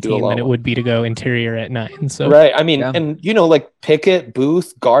at 19 than it would be to go interior at 9. So right. I mean, and you know, like Pickett,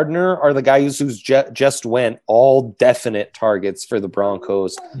 Booth, Gardner are the guys who's just went all definite targets for the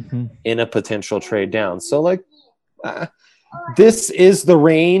Broncos in a potential trade down. So like, this is the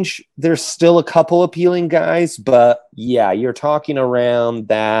range. There's still a couple appealing guys, but yeah, you're talking around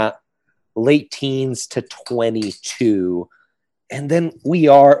that late teens to 22. And then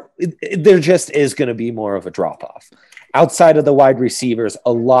there just is going to be more of a drop off. Outside of the wide receivers,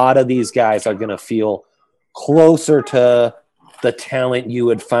 a lot of these guys are going to feel closer to the talent you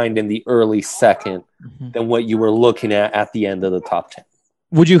would find in the early second than what you were looking at the end of the top 10.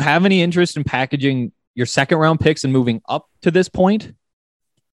 Would you have any interest in packaging your second round picks and moving up to this point?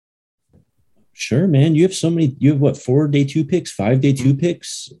 Sure, man. You have what, 4 day 2 picks, 5 day 2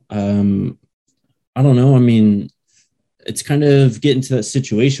 picks? I don't know. I mean, it's kind of getting to that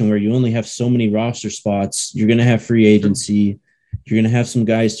situation where you only have so many roster spots. You're going to have free agency. You're going to have some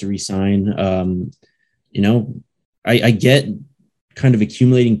guys to resign. I get kind of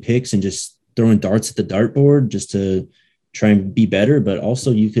accumulating picks and just throwing darts at the dartboard just to try and be better, but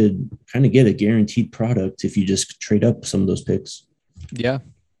also you could kind of get a guaranteed product if you just trade up some of those picks. Yeah.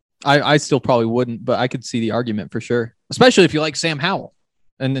 I still probably wouldn't, but I could see the argument for sure, especially if you like Sam Howell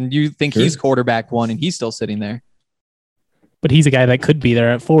and then you think he's quarterback 1 and he's still sitting there. But he's a guy that could be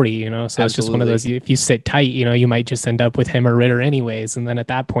there at 40, so Absolutely. It's just one of those, if you sit tight, you might just end up with him or Ritter anyways. And then at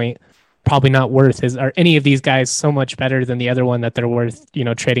that point, probably not worth are any of these guys so much better than the other one that they're worth,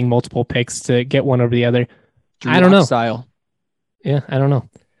 trading multiple picks to get one over the other. I don't know. Style. Yeah, I don't know.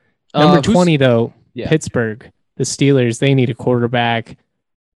 Number 20, though, yeah. Pittsburgh, the Steelers, they need a quarterback.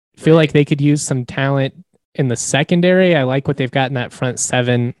 Feel like they could use some talent in the secondary. I like what they've got in that front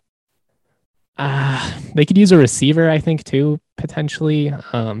 7. They could use a receiver, I think, too, potentially.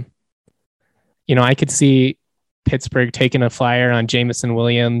 I could see Pittsburgh taking a flyer on Jamison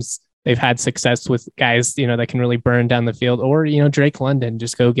Williams. They've had success with guys, that can really burn down the field. Or, Drake London,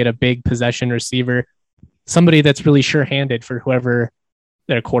 just go get a big possession receiver. Somebody that's really sure-handed for whoever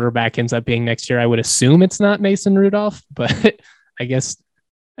their quarterback ends up being next year. I would assume it's not Mason Rudolph, but I guess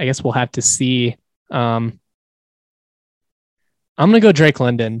we'll have to see. I'm going to go Drake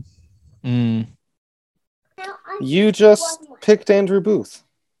London. You just picked Andrew Booth.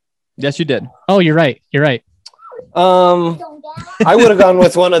 Yes, you did. Oh, you're right. I would have gone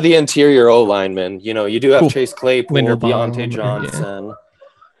with one of the interior O linemen. You do have Chase Claypool, Linderbaum, Deontay Johnson.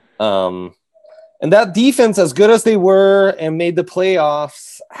 Yeah. And that defense, as good as they were and made the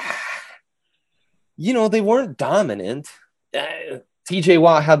playoffs, they weren't dominant. TJ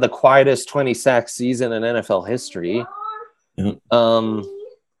Watt had the quietest 20-sack season in NFL history.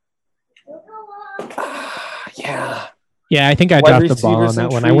 Yeah, I think I dropped the ball on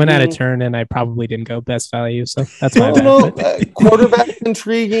that one. I went out of turn and I probably didn't go best value, so that's my bad. Quarterback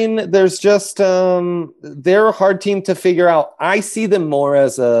intriguing. There's just they're a hard team to figure out. I see them more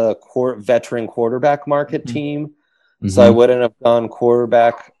as a veteran quarterback market team, so I wouldn't have gone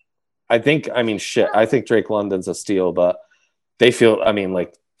quarterback. I think Drake London's a steal, but they feel.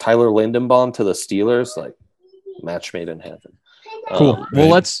 Like Tyler Linderbaum to the Steelers, like match made in heaven. Cool. Well,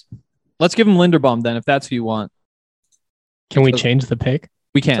 let's give him Linderbaum then, if that's who you want. Can we change the pick?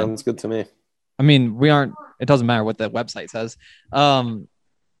 We can. Sounds good to me. We aren't. It doesn't matter what the website says.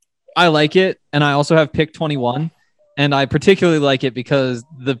 I like it, and I also have pick 21, and I particularly like it because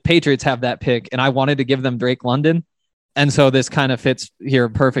the Patriots have that pick, and I wanted to give them Drake London, and so this kind of fits here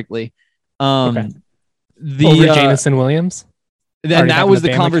perfectly. Okay. Over Jamison Williams, and that was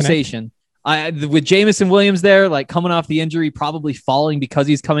the conversation. With Jamison Williams there, like coming off the injury, probably falling because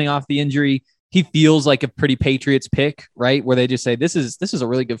he's coming off the injury. He feels like a pretty Patriots pick, right? Where they just say, this is a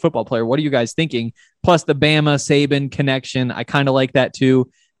really good football player. What are you guys thinking? Plus the Bama Saban connection. I kind of like that too.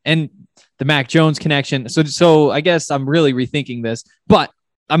 And the Mac Jones connection. So I guess I'm really rethinking this, but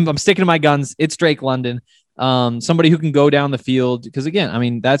I'm sticking to my guns. It's Drake London. Somebody who can go down the field. Because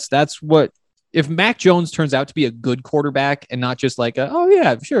again, that's what, if Mac Jones turns out to be a good quarterback and not just like, oh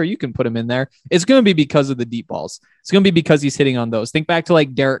yeah, sure, you can put him in there, it's going to be because of the deep balls. It's going to be because he's hitting on those. Think back to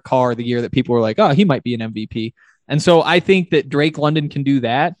like Derek Carr, the year that people were like, oh, he might be an MVP. And so I think that Drake London can do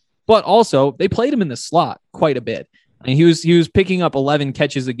that, but also they played him in the slot quite a bit. He was picking up 11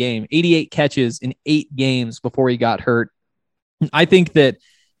 catches a game, 88 catches in 8 games before he got hurt. I think that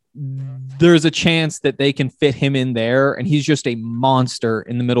there's a chance that they can fit him in there, and he's just a monster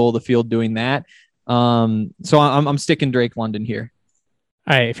in the middle of the field doing that. So I'm sticking Drake London here.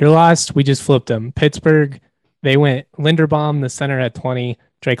 All right, if you're lost, we just flipped them. Pittsburgh, they went Linderbaum, the center, at 20.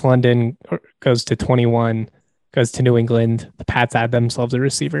 Drake London goes to 21, goes to New England. The Pats add themselves a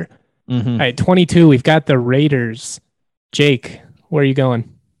receiver. All right, 22, we've got the Raiders. Jake, where are you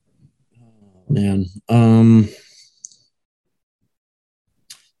going? Man,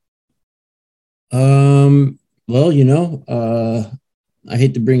 well, I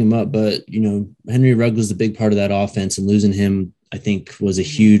hate to bring him up, but Henry Ruggs was a big part of that offense, and losing him, I think, was a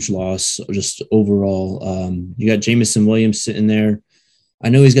huge loss just overall. You got Jamison Williams sitting there. I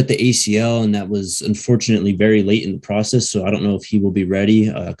know he's got the ACL, and that was unfortunately very late in the process. So I don't know if he will be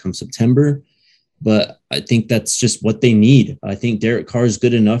ready come September, but I think that's just what they need. I think Derek Carr is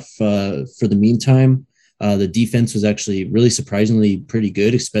good enough for the meantime. The defense was actually really surprisingly pretty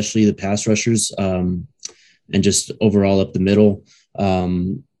good, especially the pass rushers and just overall up the middle.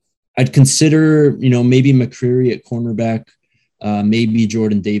 I'd consider, maybe McCreary at cornerback, maybe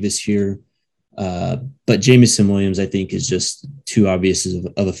Jordan Davis here. But Jamison Williams, I think, is just too obvious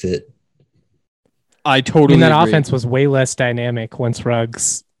of a fit. I totally that agree. Offense was way less dynamic once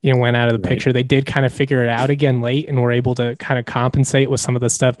Ruggs went out of the picture. They did kind of figure it out again late and were able to kind of compensate with some of the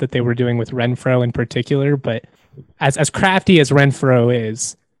stuff that they were doing with Renfro in particular. But as crafty as Renfro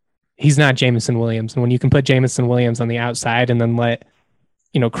is, he's not Jamison Williams. And when you can put Jamison Williams on the outside and then let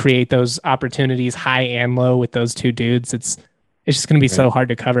create those opportunities high and low with those two dudes, it's just going to be so hard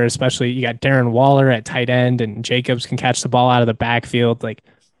to cover, especially you got Darren Waller at tight end and Jacobs can catch the ball out of the backfield. Like,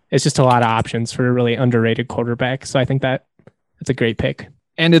 it's just a lot of options for a really underrated quarterback. So I think that's a great pick.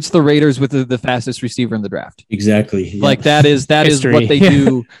 And it's the Raiders with the fastest receiver in the draft. Exactly. Yeah. Like that is what they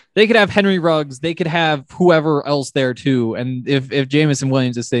do. They could have Henry Ruggs. They could have whoever else there too. And if Jamison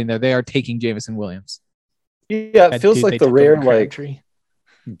Williams is sitting there, they are taking Jamison Williams. Yeah, it feels like the rare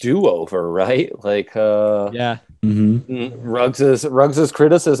do-over, right? Like yeah. Mm-hmm. Ruggs's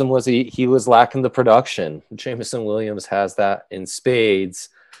criticism was he was lacking the production. Jamison Williams has that in spades.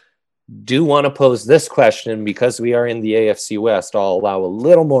 Do want to pose this question because we are in the AFC West. I'll allow a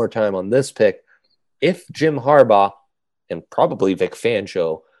little more time on this pick. If Jim Harbaugh and probably Vic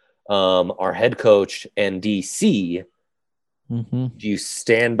Fangio are head coach and DC, do you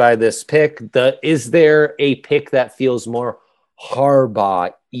stand by this pick? Is there a pick that feels more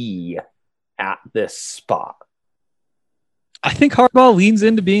Harbaugh-y at this spot? I think Harbaugh leans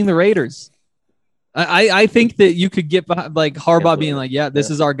into being the Raiders. I think that you could get behind, like Harbaugh being like, this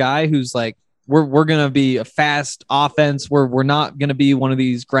is our guy who's like, we're going to be a fast offense. We're not going to be one of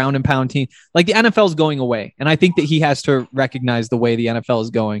these ground and pound teams. Like the NFL is going away. And I think that he has to recognize the way the NFL is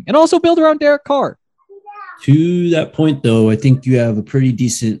going and also build around Derek Carr. To that point, though, I think you have a pretty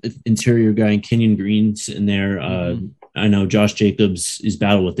decent interior guy in Kenyon Green sitting there. I know Josh Jacobs is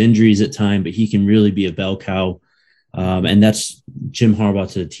battled with injuries at time, but he can really be a bell cow. And that's Jim Harbaugh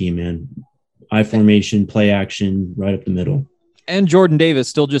to the team, man. I formation, play action, right up the middle. And Jordan Davis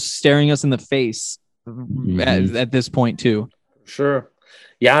still just staring us in the face at this point too. Sure.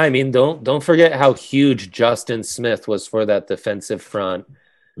 Yeah, I mean, don't forget how huge Justin Smith was for that defensive front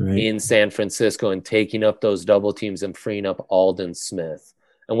in San Francisco and taking up those double teams and freeing up Aldon Smith.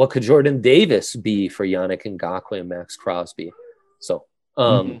 And what could Jordan Davis be for Yannick Ngakoue and Max Crosby? So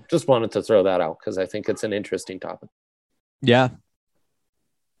just wanted to throw that out because I think it's an interesting topic. Yeah.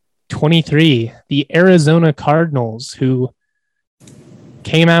 23, the Arizona Cardinals, who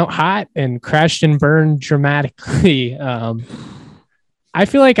came out hot and crashed and burned dramatically. I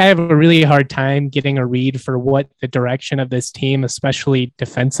feel like I have a really hard time getting a read for what the direction of this team, especially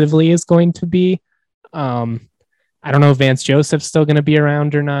defensively, is going to be. I don't know if Vance Joseph's still going to be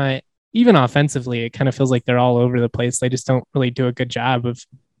around or not. Even offensively, it kind of feels like they're all over the place. They just don't really do a good job of,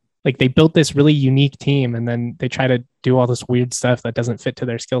 like, they built this really unique team and then they try to do all this weird stuff that doesn't fit to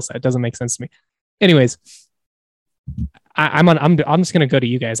their skill set. It doesn't make sense to me. Anyways, I'm just going to go to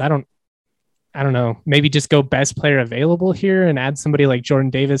you guys. I don't know. Maybe just go best player available here and add somebody like Jordan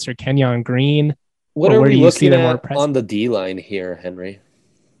Davis or Kenyon Green. What are we looking at on the D line here, Henry?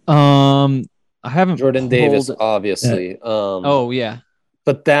 I haven't. Jordan Davis, obviously. Yeah.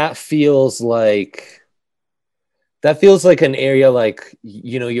 But that feels like an area like,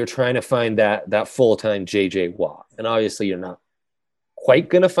 you're trying to find that full-time JJ Watt. And obviously you're not quite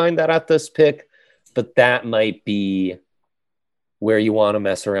going to find that at this pick, but that might be where you want to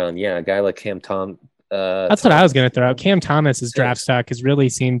mess around. Yeah, a guy like Cam Thomas. That's what I was going to throw out. Cam Thomas's draft stock has really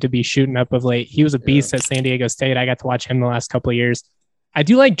seemed to be shooting up of late. He was a beast at San Diego State. I got to watch him the last couple of years. I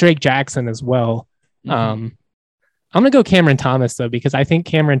do like Drake Jackson as well. I'm going to go Cameron Thomas, though, because I think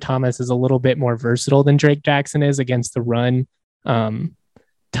Cameron Thomas is a little bit more versatile than Drake Jackson is against the run.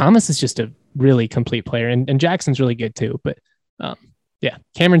 Thomas is just a really complete player, and Jackson's really good too. But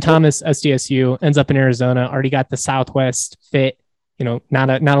Cameron Thomas, SDSU, ends up in Arizona, already got the Southwest fit, not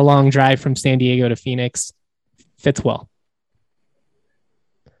a long drive from San Diego to Phoenix. Fits well.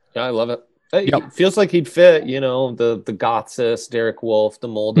 Yeah, I love it. It feels like he'd fit, the Gotsis, Derek Wolfe, the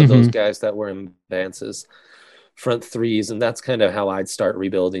mold of those guys that were in advances front threes, and that's kind of how I'd start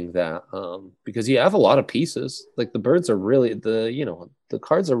rebuilding that. Because you have a lot of pieces. Like the Birds are really the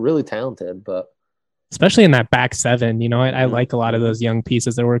Cards are really talented, but especially in that back seven, I like a lot of those young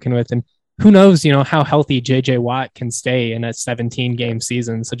pieces they're working with, and who knows, how healthy JJ Watt can stay in a 17 game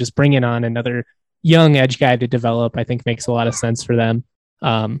season. So just bringing on another young edge guy to develop, I think makes a lot of sense for them.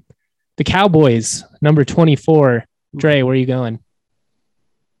 The Cowboys, number 24, Dre, where are you going?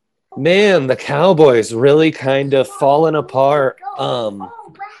 Man, the Cowboys really kind of fallen apart.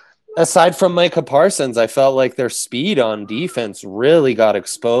 Aside from Micah Parsons, I felt like their speed on defense really got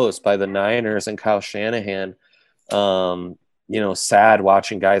exposed by the Niners and Kyle Shanahan. Sad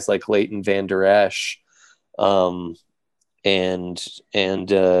watching guys like Leighton Vander Esch. He fell and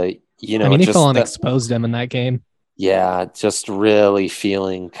exposed them in that game. Yeah, just really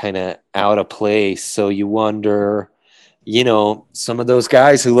feeling kind of out of place. So you wonder, some of those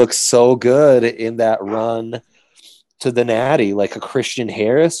guys who look so good in that run to the Natty, like a Christian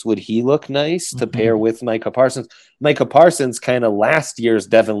Harris, would he look nice to pair with Micah Parsons? Micah Parsons kind of last year's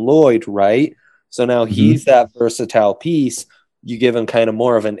Devin Lloyd, right? So now he's that versatile piece. You give him kind of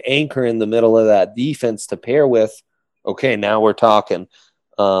more of an anchor in the middle of that defense to pair with. Okay, now we're talking.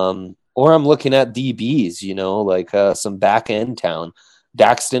 Or I'm looking at DBs, like some back end town.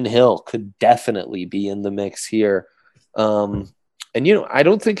 Daxton Hill could definitely be in the mix here. I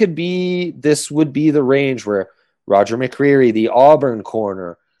don't think this would be the range where Roger McCreary, the Auburn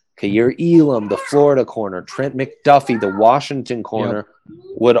corner, Kaiir Elam, the Florida corner, Trent McDuffie, the Washington corner,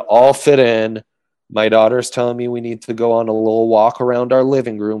 would all fit in. My daughter's telling me we need to go on a little walk around our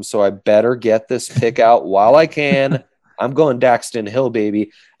living room, so I better get this pick out while I can. I'm going Daxton Hill,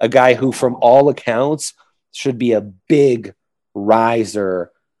 baby. A guy who, from all accounts, should be a big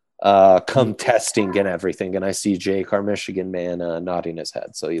riser come testing and everything. And I see Jake, our Michigan man, nodding his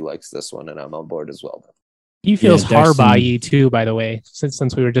head. So he likes this one, and I'm on board as well. He feels Harbaugh-y too, by the way.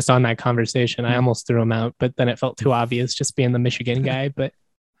 Since we were just on that conversation, I almost threw him out, but then it felt too obvious just being the Michigan guy. But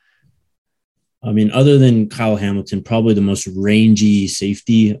other than Kyle Hamilton, probably the most rangy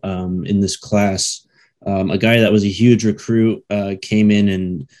safety in this class. A guy that was a huge recruit came in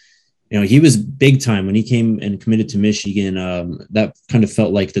and, he was big time when he came and committed to Michigan. That kind of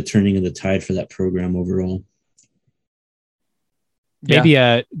felt like the turning of the tide for that program overall. Maybe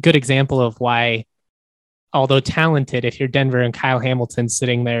a good example of why, although talented, if you're Denver and Kyle Hamilton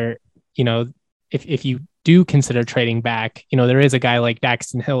sitting there, if you do consider trading back, there is a guy like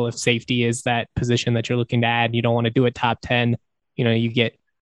Daxton Hill. If safety is that position that you're looking to add, you don't want to do it top 10. You get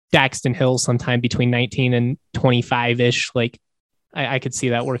Daxton Hill sometime between 19 and 25-ish. Like I could see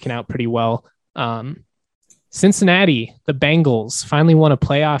that working out pretty well. Cincinnati, the Bengals finally won a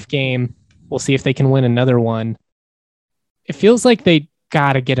playoff game. We'll see if they can win another one. It feels like they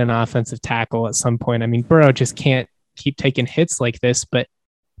got to get an offensive tackle at some point. I mean, Burrow just can't keep taking hits like this, but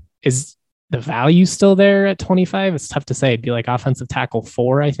is the value still there at 25? It's tough to say. It'd be like offensive tackle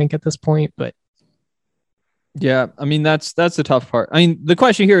 4, I think, at this point, but yeah, I mean, that's the tough part. I mean, the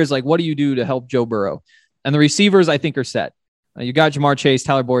question here is like, what do you do to help Joe Burrow? And the receivers, I think, are set. You got Jamar Chase,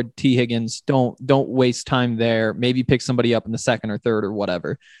 Tyler Boyd, T. Higgins. Don't waste time there. Maybe pick somebody up in the second or third or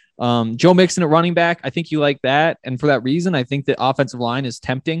whatever. Joe Mixon at running back, I think you like that. And for that reason, I think the offensive line is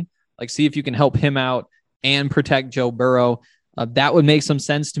tempting. Like, see if you can help him out and protect Joe Burrow. That would make some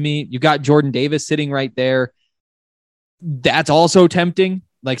sense to me. You got Jordan Davis sitting right there. That's also tempting.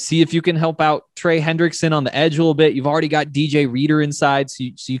 Like, see if you can help out Trey Hendrickson on the edge a little bit. You've already got DJ Reader inside, so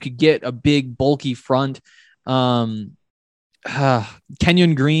you could get a big, bulky front. Kenyon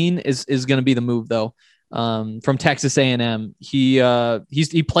Green is going to be the move, though, from Texas A&M.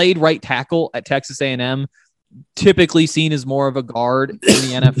 He played right tackle at Texas A&M, typically seen as more of a guard in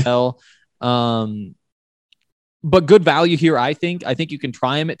the NFL. But good value here, I think. I think you can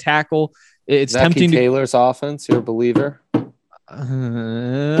try him at tackle. It's Zachy tempting. Taylor's offense, you're a believer?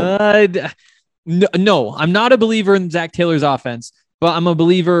 No, I'm not a believer in Zach Taylor's offense, but I'm a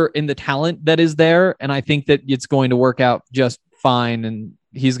believer in the talent that is there. And I think that it's going to work out just fine. And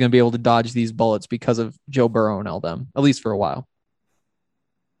he's going to be able to dodge these bullets because of Joe Burrow and all them, at least for a while.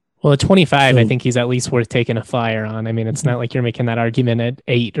 Well, at 25, I think he's at least worth taking a flyer on. I mean, it's not like you're making that argument at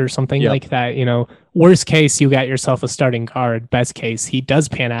 8 or something like that. Worst case, you got yourself a starting guard. Best case, he does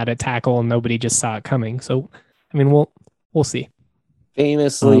pan out at tackle and nobody just saw it coming. So, I mean, we'll see.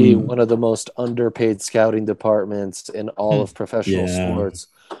 Famously, one of the most underpaid scouting departments in all of professional sports.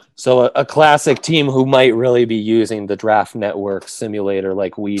 So a classic team who might really be using the Draft Network simulator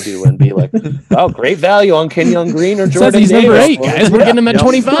like we do and be like, oh, great value on Kenyon Green or Jordan Says he's Davis. number 8, guys. We're getting him at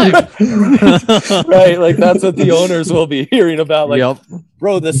 25. Right, like that's what the owners will be hearing about. Like, Yep.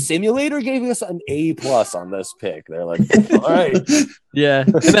 bro, the simulator gave us an A+ on this pick. They're like, all right. Yeah.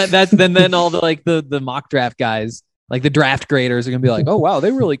 And that's then all the mock draft guys, like the draft graders, are gonna be like, oh wow,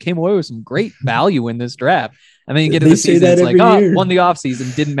 they really came away with some great value in this draft. And then you get to They the say season, that it's like, every oh, year. won the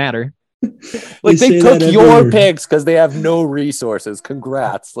offseason, didn't matter. Like they say took that your everywhere. picks because they have no resources.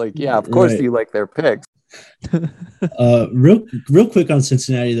 Congrats. Like, yeah, of course Right. you like their picks. Real quick on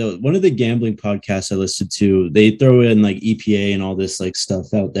Cincinnati though, one of the gambling podcasts I listened to, they throw in like EPA and all this like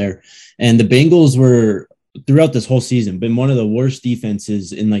stuff out there, and the Bengals were throughout this whole season been one of the worst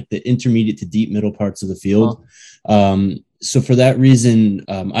defenses in like the intermediate to deep middle parts of the field. So for that reason,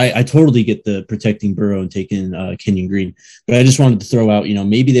 I totally get the protecting Burrow and taking Kenyon Green, but I just wanted to throw out,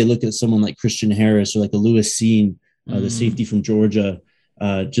 maybe they look at someone like Christian Harris or like a Lewis Seen, the safety from Georgia.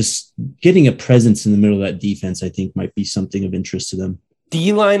 Just getting a presence in the middle of that defense, I think, might be something of interest to them.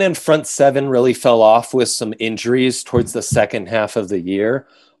 D-line and front seven really fell off with some injuries towards the second half of the year.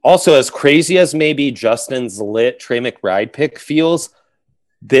 Also, as crazy as maybe Justin's lit Trey McBride pick feels,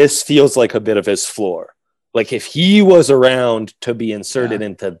 this feels like a bit of his floor. Like if he was around to be inserted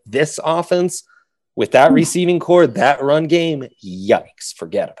into this offense with that receiving core, that run game, yikes,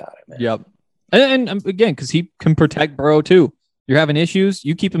 forget about it, man. Yep. And again, because he can protect Burrow too. You're having issues,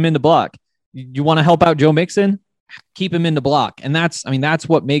 you keep him in the block. You want to help out Joe Mixon, keep him in the block. And that's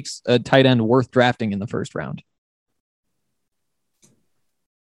what makes a tight end worth drafting in the first round.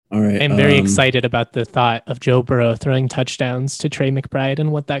 All right. I'm very excited about the thought of Joe Burrow throwing touchdowns to Trey McBride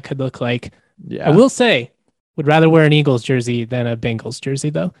and what that could look like. Yeah. I will say, would rather wear an Eagles jersey than a Bengals jersey,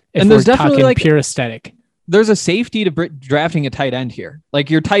 though. If And we're there's definitely, talking pure aesthetic. There's a safety to drafting a tight end here. Like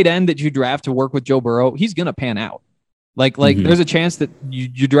your tight end that you draft to work with Joe Burrow, he's going to pan out. Like there's a chance that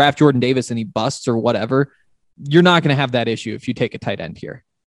you draft Jordan Davis and he busts or whatever. You're not going to have that issue if you take a tight end here.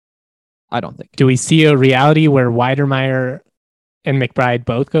 I don't think. Do we see a reality where Weidermeyer and McBride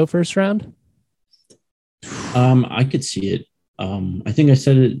both go first round? I could see it. I think I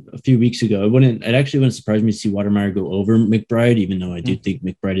said it a few weeks ago. It actually wouldn't surprise me to see Weidermeyer go over McBride, even though I do think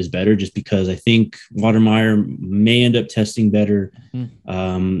McBride is better, just because I think Weidermeyer may end up testing better.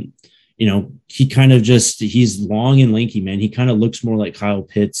 He kind of he's long and lanky, man. He kind of looks more like Kyle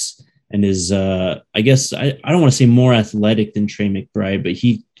Pitts and is, I guess, I don't want to say more athletic than Trey McBride, but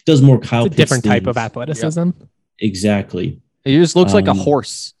he does more Kyle Pitts. A different type things. of athleticism. Yep. Exactly. He just looks like a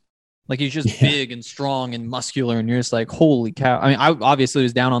horse. Like he's just big and strong and muscular, and you're just like, holy cow. I mean, I obviously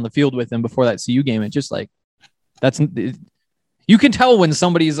was down on the field with him before that CU game. It's just like, you can tell when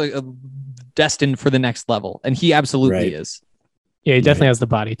somebody's destined for the next level, and he absolutely is. Yeah, he definitely has the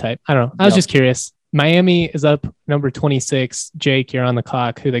body type. I don't know. I was just curious. Miami is up number 26. Jake, you're on the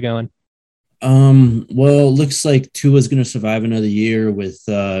clock. Who they going? Well, looks like Tua's going to survive another year with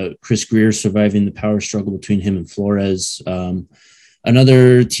Chris Greer surviving the power struggle between him and Flores.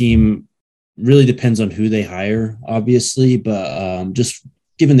 Another team really depends on who they hire, obviously, but just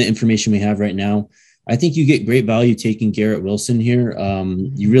given the information we have right now, I think you get great value taking Garrett Wilson here.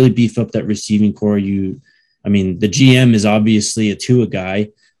 You really beef up that receiving core. The GM is obviously a Tua guy.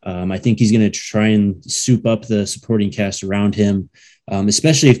 I think he's going to try and soup up the supporting cast around him,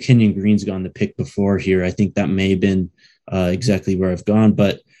 especially if Kenyon Green's gone the pick before here. I think that may have been exactly where I've gone,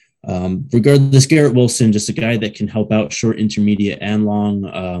 but regardless, Garrett Wilson, just a guy that can help out short, intermediate, and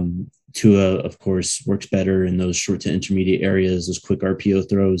long. Tua, of course, works better in those short to intermediate areas, those quick RPO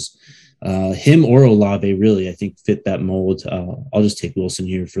throws. Him or Olave really, I think, fit that mold. I'll just take Wilson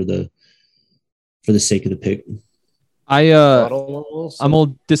here for the sake of the pick. I'm a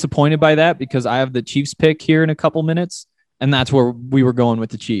little disappointed by that because I have the Chiefs pick here in a couple minutes, and that's where we were going with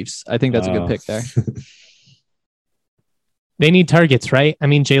the Chiefs. I think that's a good pick there. They need targets, right? I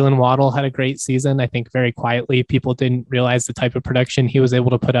mean, Jalen Waddle had a great season. I think very quietly, people didn't realize the type of production he was able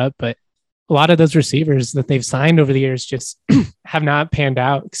to put up, but a lot of those receivers that they've signed over the years just have not panned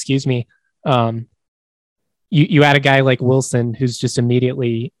out. Excuse me. You add a guy like Wilson, who's just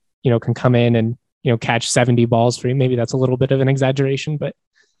immediately, can come in and, catch 70 balls for you. Maybe that's a little bit of an exaggeration, but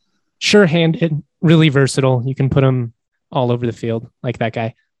sure-handed, really versatile. You can put him all over the field like that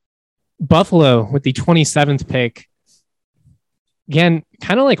guy. Buffalo with the 27th pick. Again,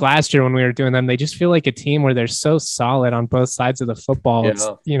 kind of like last year when we were doing them, they just feel like a team where they're so solid on both sides of the football. Yeah. It's,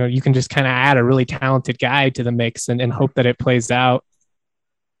 you can just kind of add a really talented guy to the mix and hope that it plays out.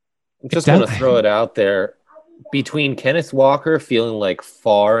 I just want to throw it out there. Between Kenneth Walker feeling like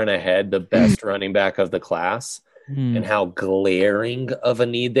far and ahead the best running back of the class, and how glaring of a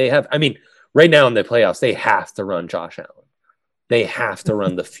need they have. I mean, right now in the playoffs, they have to run Josh Allen. They have to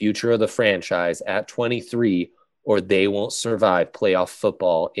run the future of the franchise at 23, or they won't survive playoff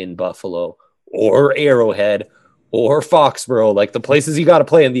football in Buffalo or Arrowhead or Foxborough. Like the places you got to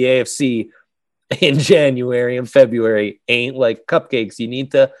play in the AFC in January and February ain't like cupcakes. You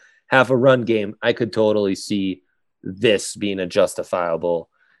need to have a run game. I could totally see this being a justifiable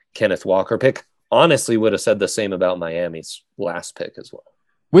Kenneth Walker pick. Honestly, would have said the same about Miami's last pick as well.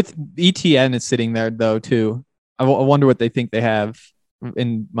 With ETN is sitting there though too. I wonder what they think they have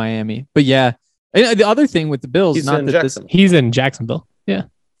in Miami. But yeah, and the other thing with the Bills, He's in Jacksonville. Yeah.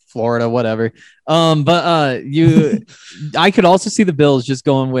 Florida, whatever. I could also see the Bills just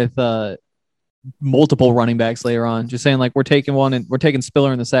going with multiple running backs later on. Just saying like we're taking one and we're taking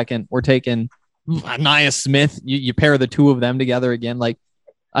Spiller in the second. We're taking Nia Smith. You pair the two of them together again. Like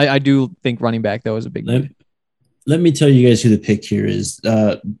I do think running back though is a big move. Let me tell you guys who the pick here is.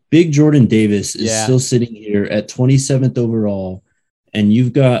 Big Jordan Davis is still sitting here at 27th overall. And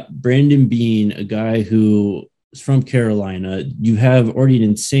you've got Brandon Beane, a guy who is from Carolina. You have already an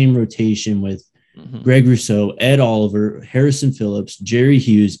insane rotation with Greg Rousseau, Ed Oliver, Harrison Phillips, Jerry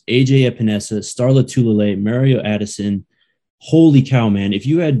Hughes, AJ Epinesa, Starla Tulele, Mario Addison. Holy cow, man. If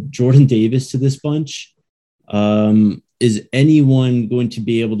you had Jordan Davis to this bunch, is anyone going to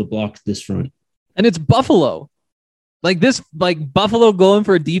be able to block this front? And it's Buffalo. Like Buffalo going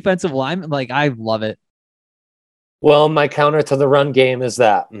for a defensive lineman. Like, I love it. Well, my counter to the run game is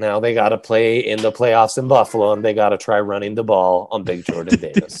that now they got to play in the playoffs in Buffalo and they got to try running the ball on Big Jordan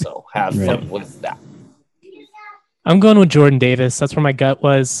Davis. So have fun with that. I'm going with Jordan Davis. That's where my gut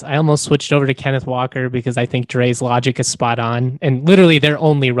was. I almost switched over to Kenneth Walker because I think Dre's logic is spot on. And literally their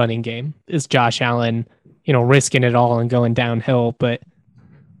only running game is Josh Allen, risking it all and going downhill. But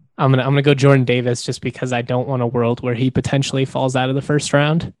I'm gonna go Jordan Davis just because I don't want a world where he potentially falls out of the first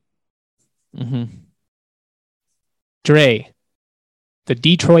round. Dre, the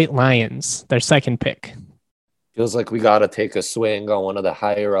Detroit Lions, their second pick. Feels like we got to take a swing on one of the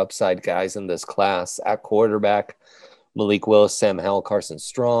higher upside guys in this class at quarterback. Malik Willis, Sam Howell, Carson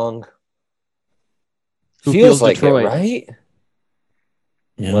Strong. Feels like Detroit. It, right?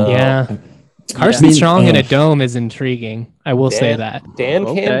 Yeah. Well, yeah. Carson Strong in a dome is intriguing. I will say that. Dan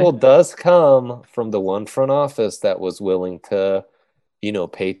Campbell does come from the one front office that was willing to,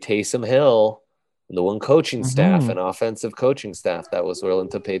 pay Taysom Hill, the one coaching staff and offensive coaching staff that was willing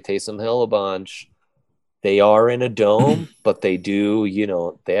to pay Taysom Hill a bunch. They are in a dome, but they do,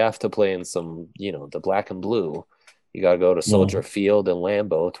 they have to play in some, the black and blue. You got to go to Soldier Field and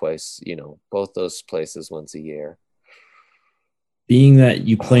Lambeau twice, both those places once a year. Being that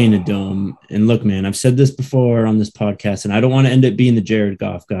you play in a dome, and look, man, I've said this before on this podcast, and I don't want to end up being the Jared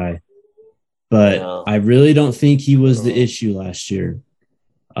Goff guy, but I really don't think he was the issue last year.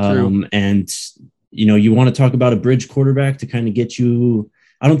 And, you want to talk about a bridge quarterback to kind of get you.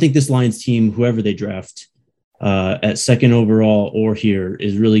 I don't think this Lions team, whoever they draft at second overall or here,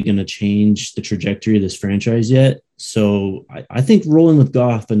 is really going to change the trajectory of this franchise yet. So I think rolling with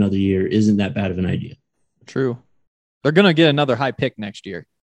Goff another year isn't that bad of an idea. True. They're going to get another high pick next year.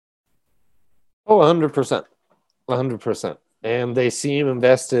 Oh, 100%. 100%. And they seem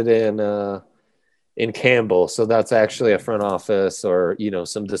invested in Campbell. So that's actually a front office or,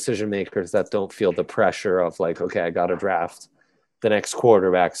 some decision makers that don't feel the pressure of like, okay, I got to draft the next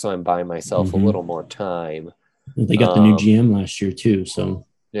quarterback. So I'm buying myself a little more time. They got the new GM last year too. So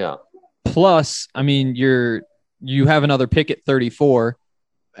yeah. Plus, I mean, you have another pick at 34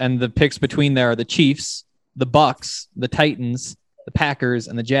 and the picks between there are the Chiefs, the Bucks, the Titans, the Packers,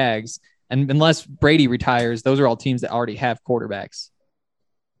 and the Jags. And unless Brady retires, those are all teams that already have quarterbacks.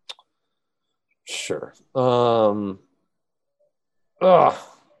 Sure. I'm going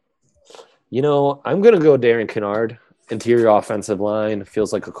to go Darren Kennard. Interior offensive line.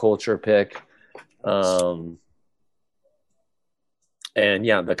 Feels like a culture pick. And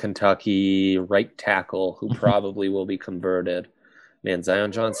the Kentucky right tackle who probably will be converted. Man,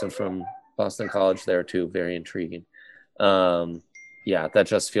 Zion Johnson from Boston College there too. Very intriguing. That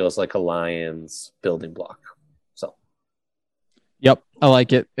just feels like a Lions building block. So. Yep. I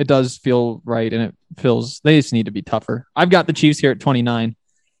like it. It does feel right. And it feels, they just need to be tougher. I've got the Chiefs here at 29.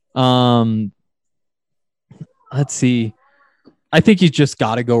 Let's see. I think you just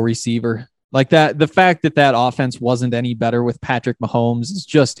got to go receiver like that. The fact that offense wasn't any better with Patrick Mahomes is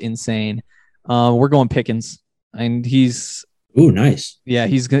just insane. We're going Pickens and he's, ooh, nice. Yeah,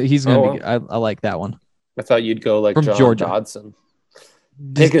 he's going to be. I like that one. I thought you'd go like from John Georgia. Dodson.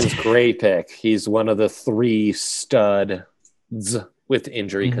 Pickens, great pick. He's one of the three studs with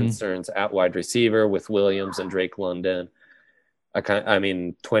injury concerns at wide receiver with Williams and Drake London. I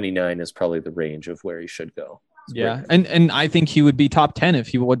mean, 29 is probably the range of where he should go. Yeah, and I think he would be top 10 if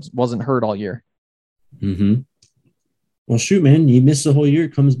he wasn't hurt all year. Mm-hmm. Well, shoot, man, he missed the whole year,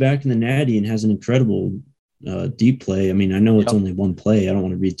 comes back in the Natty and has an incredible deep play. I mean, I know it's only one play. I don't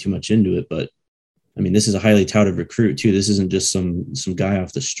want to read too much into it, but I mean, this is a highly touted recruit too. This isn't just some guy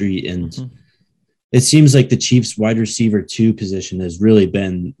off the street. And it seems like the Chiefs wide receiver 2 position has really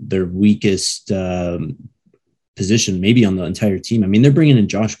been their weakest position, maybe on the entire team. I mean, they're bringing in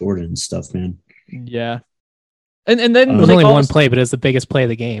Josh Gordon and stuff, man. Yeah. And then it was only one play, but it was the biggest play of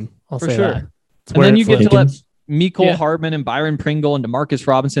the game. I'll say sure. that. And then you get to let Mecole Hardman and Byron Pringle and DeMarcus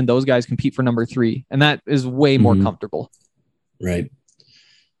Robinson, those guys compete for number 3. And that is way more comfortable. Right.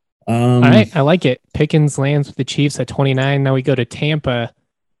 All right. I like it. Pickens lands with the Chiefs at 29. Now we go to Tampa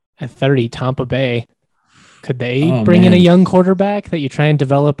at 30, Tampa Bay. Could they bring in a young quarterback that you try and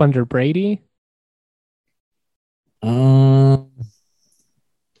develop under Brady? I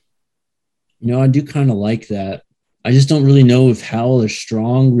do kind of like that. I just don't really know if Howell or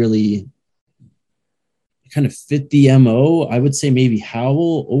Strong really kind of fit the MO. I would say maybe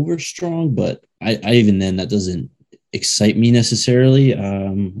Howell over Strong, but I even then, that doesn't excite me necessarily. I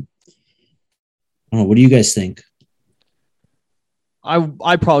don't know. What do you guys think?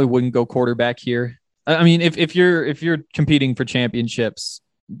 I probably wouldn't go quarterback here. I mean, if you're competing for championships,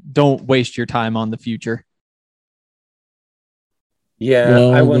 don't waste your time on the future. Yeah,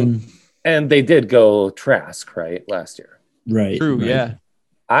 well, I wouldn't. And they did go Trask, right, last year. Right. True, right.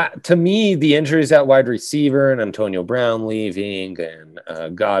 yeah. To me, the injuries at wide receiver and Antonio Brown leaving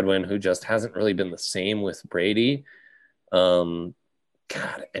and Godwin, who just hasn't really been the same with Brady. And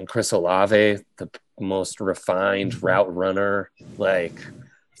Chris Olave, the most refined route runner. Like,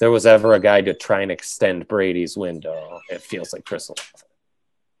 if there was ever a guy to try and extend Brady's window, it feels like Chris Olave.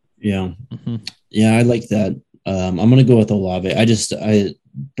 Yeah. Yeah, I like that. I'm going to go with Olave.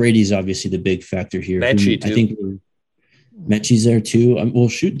 Brady's obviously the big factor here. Mechie, too. I think Mechie's there too. Well,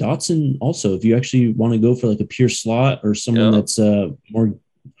 shoot, Dotson also. If you actually want to go for like a pure slot or someone that's more,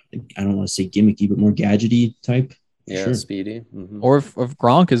 I don't want to say gimmicky, but more gadgety type. Yeah, sure. speedy. Or if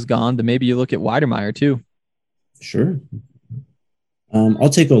Gronk is gone, then maybe you look at Weidemeyer too. Sure. I'll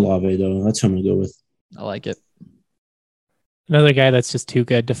take Olave though. That's who I'm going to go with. I like it. Another guy that's just too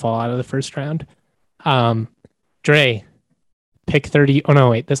good to fall out of the first round. Dre, pick 30. Oh no,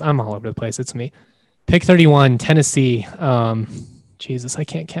 wait, I'm all over the place. It's me. Pick 31, Tennessee. Jesus, I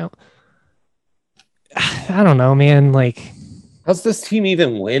can't count. I don't know, man. Like, how's this team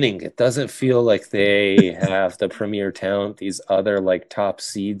even winning? It doesn't feel like they have the premier talent these other like top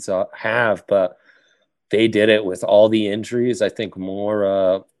seeds have, but they did it with all the injuries. I think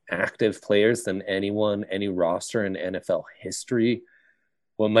more active players than any roster in NFL history.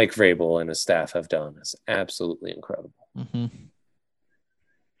 What Mike Vrabel and his staff have done is absolutely incredible.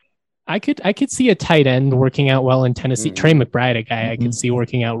 I could see a tight end working out well in Tennessee. Trey McBride, a guy I could see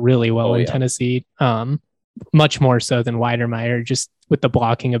working out really well in Tennessee. Much more so than Weidemeyer, just with the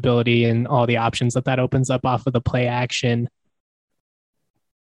blocking ability and all the options that opens up off of the play action.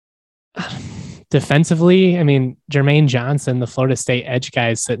 Defensively, I mean, Jermaine Johnson, the Florida State edge guy,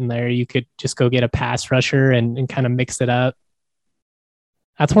 is sitting there. You could just go get a pass rusher and kind of mix it up.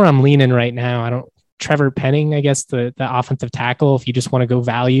 That's where I'm leaning right now. Trevor Penning, I guess, the offensive tackle, if you just want to go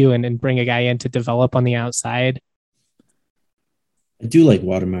value and bring a guy in to develop on the outside. I do like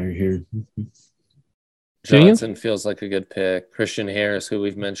Weidemeyer here. Johnson feels like a good pick. Christian Harris, who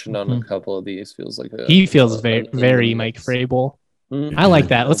we've mentioned on a couple of these, feels like he feels very Mike Vrabel. I like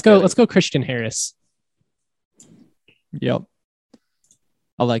that. Let's go Christian Harris. Yep.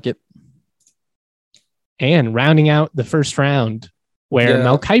 I like it. And rounding out the first round, where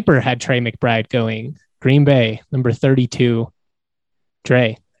Mel Kiper had Trey McBride going, Green Bay, number 32.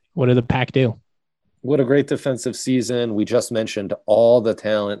 Dre, what did the Pack do? What a great defensive season. We just mentioned all the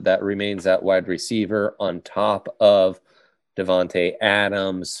talent that remains at wide receiver on top of Devontae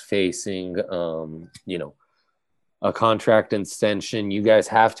Adams facing, a contract extension. You guys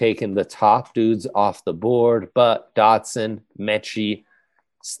have taken the top dudes off the board, but Dotson, Mechie,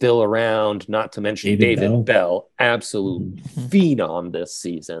 still around, not to mention David Bell, absolute phenom this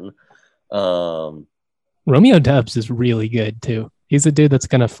season. Romeo Doubs is really good too. He's a dude that's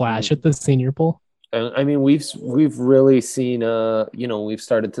going to flash at the Senior Bowl. I mean, we've really seen, we've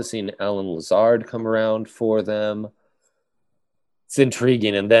started to see Allen Lazard come around for them. It's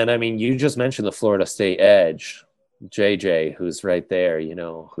intriguing. And then, I mean, you just mentioned the Florida State edge, JJ, who's right there,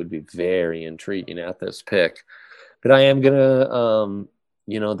 who'd be very intriguing at this pick. But I am going to,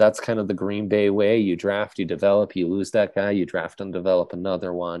 that's kind of the Green Bay way. You draft, you develop, you lose that guy, you draft and develop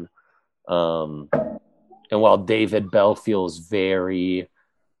another one. And while David Bell feels very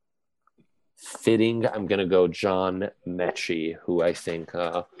fitting, I'm going to go John Mechie, who I think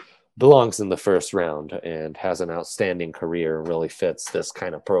belongs in the first round and has an outstanding career and really fits this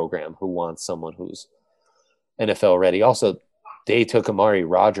kind of program who wants someone who's NFL ready. Also, they took Amari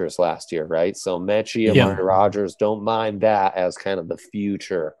Rogers last year, right? So Mechie, Amari Rogers, don't mind that as kind of the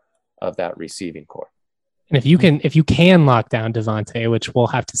future of that receiving core. And if you can lock down Devontae, which we'll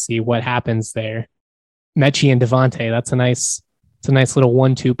have to see what happens there, Mechie and Devontae, it's a nice little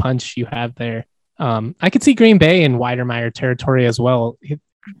 1-2 punch you have there. I could see Green Bay in Weidermeyer territory as well.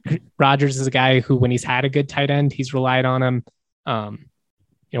 Rodgers is a guy who, when he's had a good tight end, he's relied on him.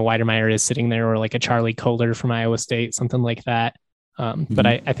 Weidermeyer is sitting there, or like a Charlie Kohler from Iowa State, something like that. But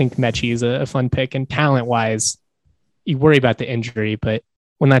I think Mechie is a fun pick, and talent-wise, you worry about the injury, but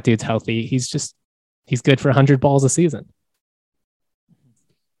when that dude's healthy, he's good for 100 balls a season.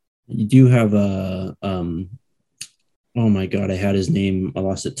 You do have oh my God, I had his name. I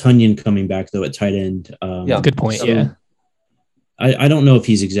lost it. Tunyon coming back though at tight end. Good point. So I don't know if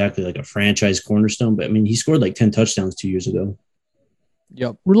he's exactly like a franchise cornerstone, but I mean, he scored like 10 touchdowns 2 years ago.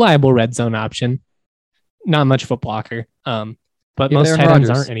 Yep. Reliable red zone option. Not much of a blocker. But most tight ends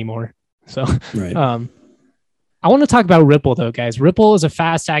aren't anymore. So, right. I want to talk about Ripple though, guys. Ripple is a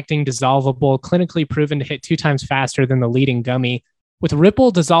fast-acting dissolvable, clinically proven to hit 2 times faster than the leading gummy. With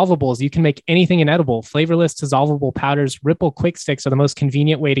Ripple dissolvables, you can make anything inedible. Flavorless dissolvable powders, Ripple Quick Sticks are the most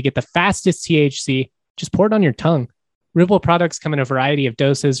convenient way to get the fastest THC. Just pour it on your tongue. Ripple products come in a variety of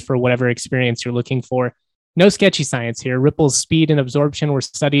doses for whatever experience you're looking for. No sketchy science here. Ripple's speed and absorption were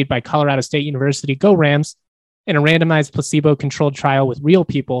studied by Colorado State University, go Rams, in a randomized placebo-controlled trial with real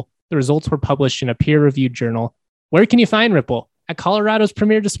people. The results were published in a peer-reviewed journal. Where can you find Ripple? At Colorado's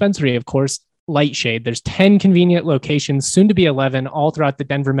premier dispensary, of course, Lightshade. There's 10 convenient locations, soon to be 11, all throughout the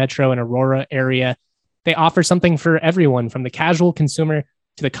Denver metro and Aurora area. They offer something for everyone, from the casual consumer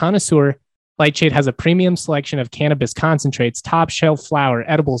to the connoisseur. Lightshade has a premium selection of cannabis concentrates, top shelf flower,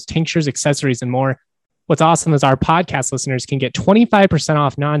 edibles, tinctures, accessories, and more. What's awesome is our podcast listeners can get 25%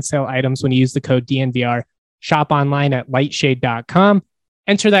 off non-sale items when you use the code DNVR. Shop online at lightshade.com.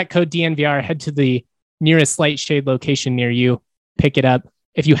 Enter that code DNVR, head to the nearest Lightshade location near you, pick it up.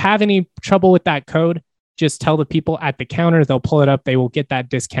 If you have any trouble with that code, just tell the people at the counter. They'll pull it up. They will get that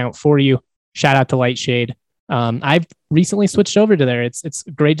discount for you. Shout out to Lightshade. I've recently switched over to there. It's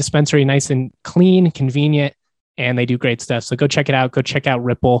a great dispensary, nice and clean, convenient, and they do great stuff. So go check it out. Go check out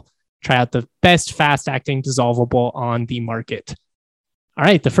Ripple. Try out the best fast-acting dissolvable on the market. All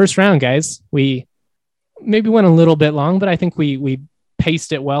right, the first round, guys. We maybe went a little bit long, but I think we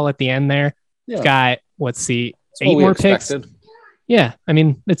paced it well at the end there. Yeah. Got, let's see, 8 more picks. Yeah, I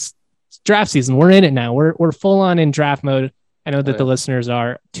mean, it's draft season. We're in it now. We're full on in draft mode. I know that the listeners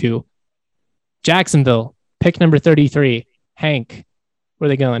are too. Jacksonville, pick number 33. Hank, where are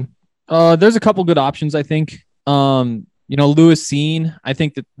they going? There's a couple good options, I think. Lewis Cine, I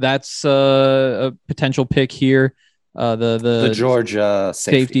think that's a potential pick here. The Georgia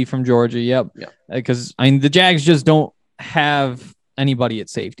safety from Georgia. Yep. Yeah. Because the Jags just don't have anybody at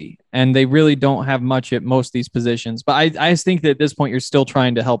safety, and they really don't have much at most of these positions. But I think that at this point, you're still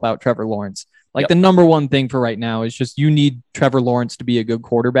trying to help out Trevor Lawrence. The number one thing for right now is just you need Trevor Lawrence to be a good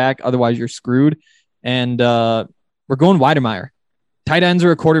quarterback. Otherwise, you're screwed. And we're going Weidermeyer. Tight ends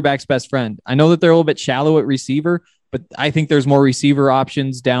are a quarterback's best friend. I know that they're a little bit shallow at receiver, but I think there's more receiver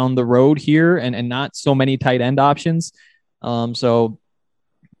options down the road here and not so many tight end options. So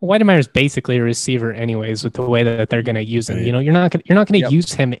Weidermeyer is basically a receiver anyways with the way that they're going to use him. Right. You're not going to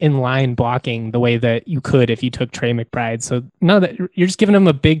use him in line blocking the way that you could if you took Trey McBride. So no, that you're just giving him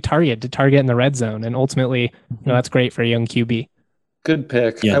a big target to target in the red zone. And ultimately, that's great for a young QB. Good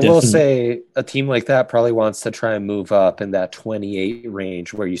pick. Yeah, I will say a team like that probably wants to try and move up in that 28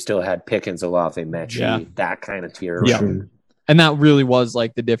 range where you still had Pickens, Olave, Mechie, that kind of tier. Yeah. Sure. And that really was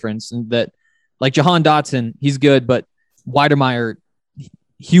like the difference, and that like Jahan Dotson, he's good, but Weidermeyer,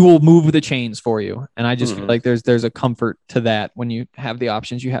 he will move the chains for you. And I just feel like there's a comfort to that when you have the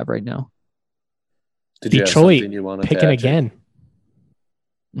options you have right now. Detroit picking again.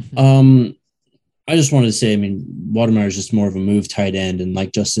 I just wanted to say, Weidermeyer is just more of a move tight end. And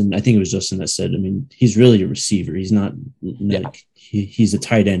like Justin, I think it was Justin that said, he's really a receiver. He's not he's a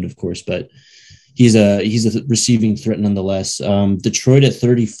tight end, of course, but he's a receiving threat nonetheless. Detroit at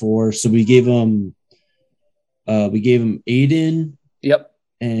 34. So we gave him Aiden. Yep.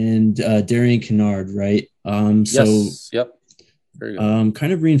 And Darian Kennard, right? Yes. Yep. Very good.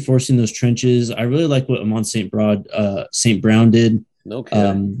 Kind of reinforcing those trenches. I really like what Amon St. Brown did. No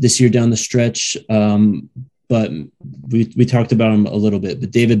kidding. this year down the stretch. But we talked about him a little bit.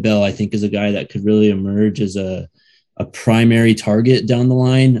 But David Bell, I think, is a guy that could really emerge as a primary target down the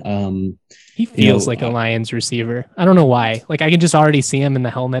line. He feels like a Lions receiver. I don't know why. Like, I can just already see him in the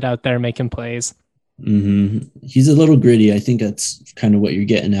helmet out there making plays. He's a little gritty. I think that's kind of what you're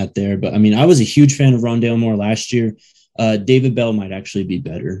getting at there. But I mean, I was a huge fan of Rondale Moore last year. David Bell might actually be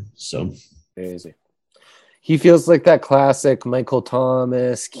better. So crazy. He feels like that classic Michael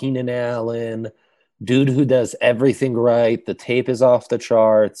Thomas, Keenan Allen, dude who does everything right. The tape is off the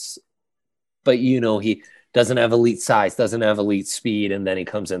charts, but he doesn't have elite size, doesn't have elite speed, and then he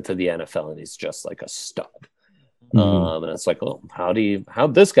comes into the NFL and he's just like a stud. And it's like, oh,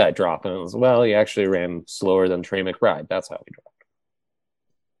 how'd this guy drop? And it was, well, he actually ran slower than Trey McBride. That's how he dropped.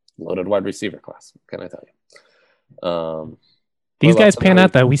 Loaded wide receiver class. What can I tell you? These guys pan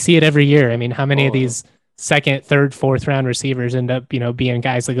out though. We see it every year. I mean, how many of these second, third, fourth round receivers end up, being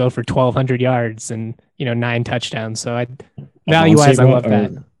guys that go for 1,200 yards and 9 touchdowns? So value-wise, I love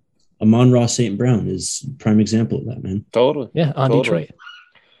that. Amon-Ra St. Brown is a prime example of that, man. Totally. Yeah, on totally. Detroit.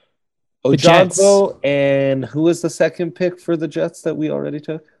 Ojabo, and who was the second pick for the Jets that we already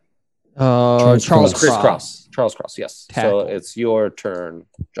took? Charles Cross. Charles Cross, yes. Tackle. So it's your turn,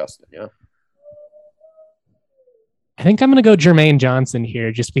 Justin, yeah? I think I'm going to go Jermaine Johnson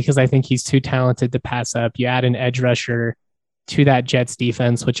here just because I think he's too talented to pass up. You add an edge rusher to that Jets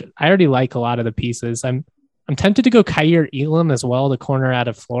defense, which I already like a lot of the pieces. I'm tempted to go Kaiir Elam as well, the corner out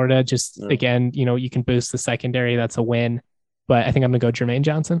of Florida. Again, you can boost the secondary. That's a win. But I think I'm going to go Jermaine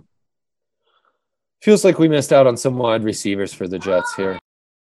Johnson. Feels like we missed out on some wide receivers for the Jets here.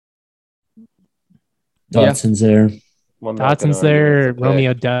 Dotson's there. Dotson's there.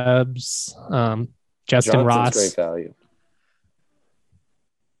 Romeo Doubs. Justin Johnson's Ross. Great value.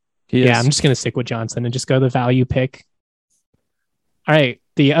 I'm just going to stick with Johnson and just go the value pick. All right.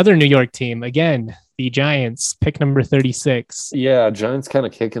 The other New York team, again, the Giants, pick number 36. Yeah, Giants kind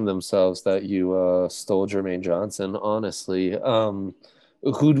of kicking themselves that you stole Jermaine Johnson, honestly.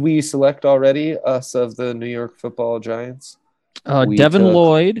 Who'd we select already, us of the New York Football Giants? Devin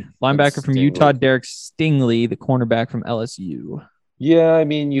Lloyd, linebacker from Utah. Derek Stingley, the cornerback from LSU. Yeah, I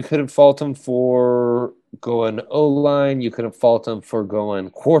mean, you couldn't fault him for going O-line. You couldn't fault him for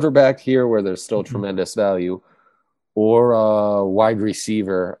going quarterback here where there's still tremendous value. Or wide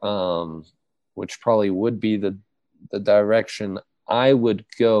receiver, which probably would be the direction I would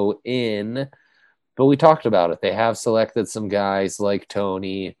go in. But we talked about it. They have selected some guys like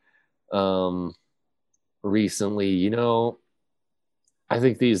Tony recently. I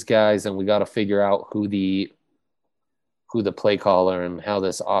think these guys, and we got to figure out who the play caller and how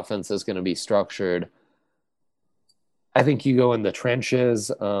this offense is going to be structured. I think you go in the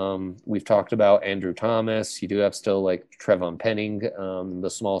trenches. We've talked about Andrew Thomas. You do have still like Trevon Penning, the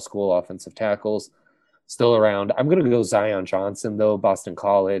small school offensive tackles still around. I'm going to go Zion Johnson, though. Boston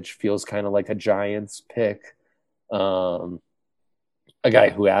College feels kind of like a Giants pick. A guy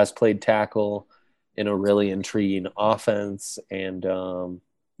who has played tackle in a really intriguing offense. And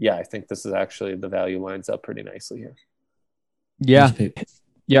I think this is actually the value lines up pretty nicely here. Yeah,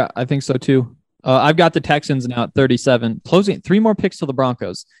 I think so too. I've got the Texans now at 37, closing 3 more picks to the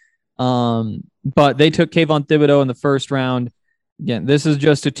Broncos. But they took Kayvon Thibodeau in the first round. Again, this is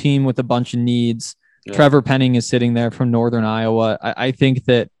just a team with a bunch of needs. Yeah. Trevor Penning is sitting there from Northern Iowa. I think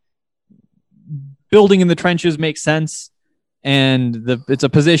that building in the trenches makes sense, and it's a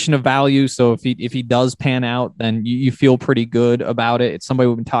position of value. So if he does pan out, then you feel pretty good about it. It's somebody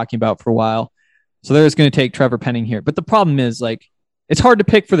we've been talking about for a while. So they're just going to take Trevor Penning here. But the problem is, like, it's hard to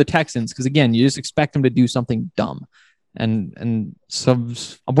pick for the Texans because, again, you just expect them to do something dumb. And so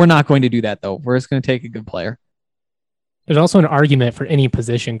we're not going to do that, though. We're just going to take a good player. There's also an argument for any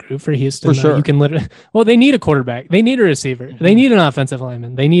position group for Houston. For sure. You can literally, they need a quarterback. They need a receiver. Mm-hmm. They need an offensive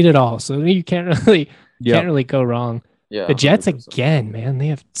lineman. They need it all. So you can't really go wrong. Yeah, the Jets, 100%. Again, man, they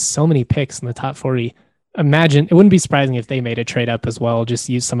have so many picks in the top 40. Imagine, it wouldn't be surprising if they made a trade up as well. Just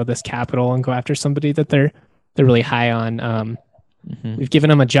use some of this capital and go after somebody that they're really high on. We've given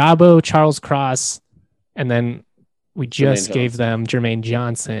them Ojabo, Charles Cross, and then we just gave them Jermaine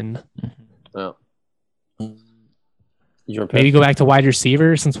Johnson. Oh. Maybe go back to wide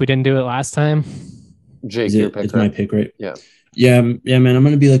receiver since we didn't do it last time. Jake, your pick, it's my pick, right? Yeah, man. I'm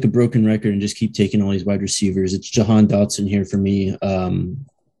going to be like a broken record and just keep taking all these wide receivers. It's Jahan Dotson here for me.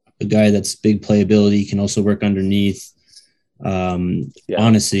 A guy that's big playability, can also work underneath.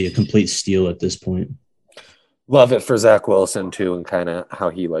 Honestly, a complete steal at this point. Love it for Zach Wilson too, and kind of how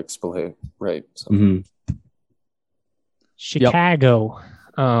he likes to play, right? So. Chicago.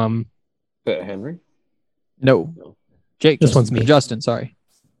 Henry? No. Jake, This one's me. Justin, sorry.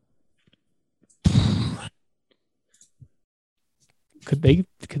 Could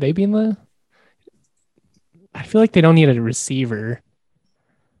they be in the? I feel like they don't need a receiver.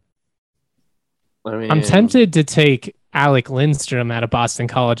 I mean, I'm tempted to take Alec Lindstrom out of Boston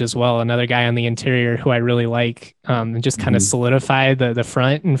College as well, another guy on the interior who I really like, and just kind of solidify the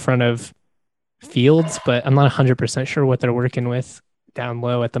front in front of Fields, but I'm not 100% sure what they're working with down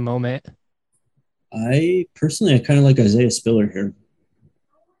low at the moment. I kind of like Isaiah Spiller here.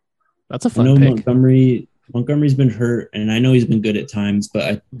 That's a fun pick. Montgomery's been hurt, and I know he's been good at times, but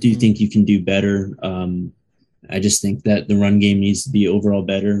I do think you can do better. I just think that the run game needs to be overall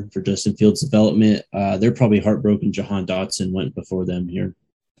better for Justin Fields' development. They're probably heartbroken Jahan Dotson went before them here.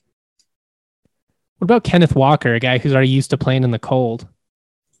 What about Kenneth Walker, a guy who's already used to playing in the cold?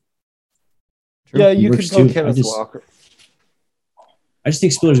 Yeah, you could go Kenneth Walker. I just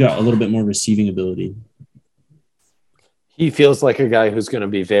think Spiller's got a little bit more receiving ability. He feels like a guy who's going to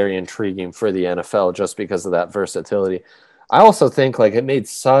be very intriguing for the NFL just because of that versatility. I also think like it made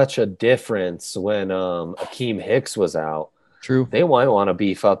such a difference when Akeem Hicks was out. True. They might want to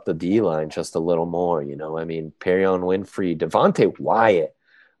beef up the D-line just a little more, you know. I mean, Perrion Winfrey, Devontae Wyatt,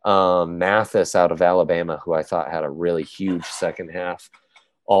 Mathis out of Alabama, who I thought had a really huge second half.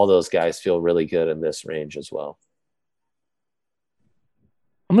 All those guys feel really good in this range as well.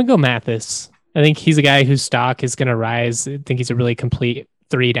 I'm going to go Mathis. I think he's a guy whose stock is going to rise. I think he's a really complete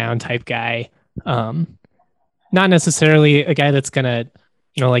 3-down type guy. Not necessarily a guy that's going to,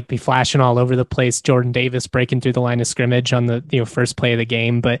 like be flashing all over the place, Jordan Davis breaking through the line of scrimmage on the first play of the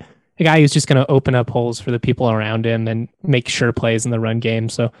game, but a guy who's just going to open up holes for the people around him and make sure plays in the run game.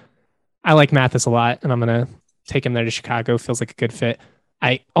 So I like Mathis a lot, and I'm going to take him there to Chicago. Feels like a good fit.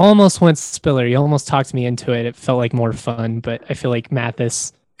 I almost went Spiller. You almost talked me into it. It felt like more fun, but I feel like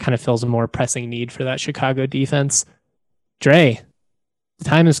Mathis kind of fills a more pressing need for that Chicago defense. Dre, the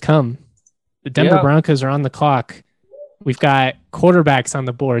time has come. The Denver Broncos are on the clock. We've got quarterbacks on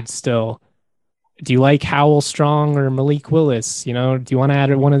the board still. Do you like Howell Strong or Malik Willis? Do you want to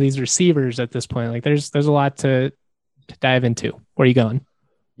add one of these receivers at this point? Like there's a lot to dive into. Where are you going?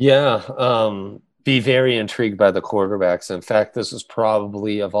 Yeah. Be very intrigued by the quarterbacks. In fact, this is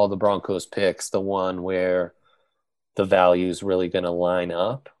probably of all the Broncos picks, the one where the value is really going to line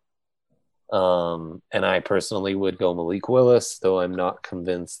up. And I personally would go Malik Willis, though I'm not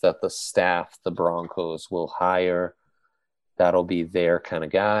convinced that the staff, the Broncos, will hire. That'll be their kind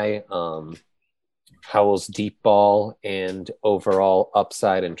of guy. Howell's deep ball and overall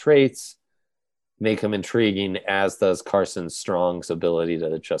upside and traits make him intriguing, as does Carson Strong's ability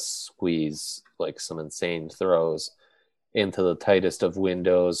to just squeeze like some insane throws into the tightest of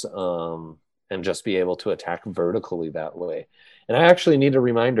windows and just be able to attack vertically that way. And I actually need a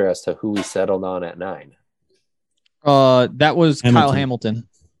reminder as to who we settled on at 9. That was Hamilton. Kyle Hamilton.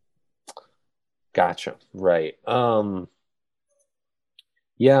 Gotcha. Right.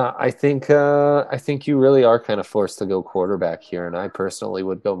 Yeah, I think you really are kind of forced to go quarterback here, and I personally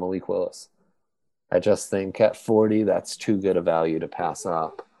would go Malik Willis. I just think at 40, that's too good a value to pass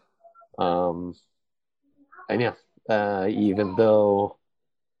up. And yeah, even though,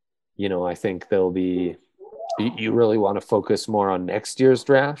 I think there'll be, you really want to focus more on next year's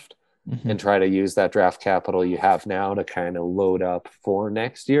draft and try to use that draft capital you have now to kind of load up for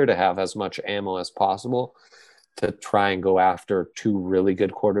next year to have as much ammo as possible to try and go after 2 really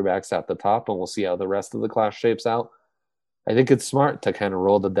good quarterbacks at the top, and we'll see how the rest of the class shapes out. I think it's smart to kind of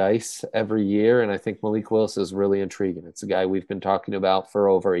roll the dice every year, and I think Malik Willis is really intriguing. It's a guy we've been talking about for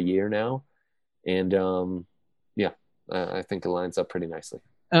over a year now, and I think it lines up pretty nicely.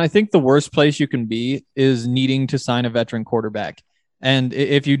 And I think the worst place you can be is needing to sign a veteran quarterback. And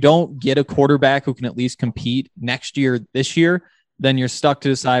if you don't get a quarterback who can at least compete next year, this year, then you're stuck to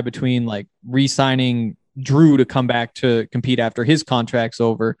decide between like re-signing Drew to come back to compete after his contract's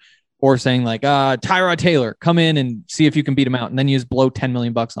over, or saying like, Tyrod Taylor, come in and see if you can beat him out. And then you just blow $10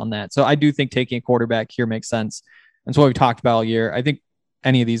 million on that. So I do think taking a quarterback here makes sense. That's what we've talked about all year. I think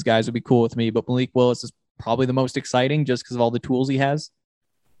any of these guys would be cool with me, but Malik Willis is probably the most exciting just because of all the tools he has.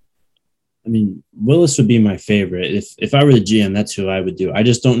 I mean, Willis would be my favorite. If I were the GM, that's who I would do. I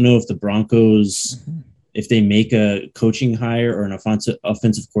just don't know if the Broncos, if they make a coaching hire or an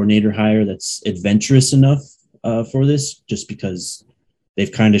offensive coordinator hire that's adventurous enough for this, just because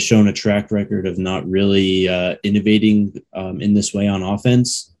they've kind of shown a track record of not really innovating in this way on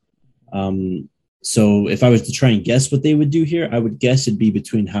offense. So if I was to try and guess what they would do here, I would guess it'd be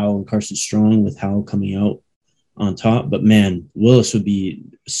between Howell and Carson Strong, with Howell coming out on top. But man, Willis would be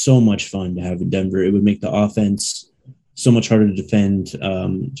so much fun to have in Denver. It would make the offense so much harder to defend,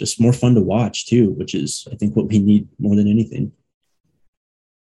 just more fun to watch too, which is, I think, what we need more than anything.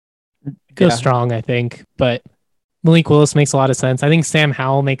 Go strong, I think, but Malik Willis makes a lot of sense. I think Sam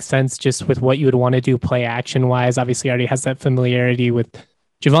Howell makes sense just with what you would want to do play action wise. Obviously, already has that familiarity with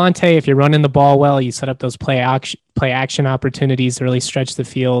Javonte. If you're running the ball well, you set up those play action opportunities to really stretch the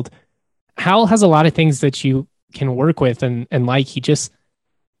field. Howell has a lot of things that you can work with, and like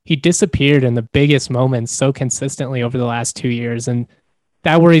he disappeared in the biggest moments so consistently over the last 2 years, and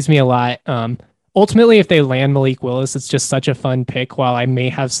that worries me a lot. Ultimately, if they land Malik Willis, it's just such a fun pick. While I may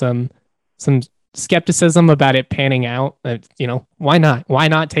have some skepticism about it panning out, why not? Why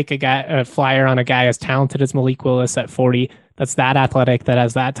not take a flyer on a guy as talented as Malik Willis at 40? That's that athletic, that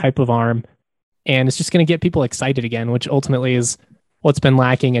has that type of arm, and it's just going to get people excited again, which ultimately is what's been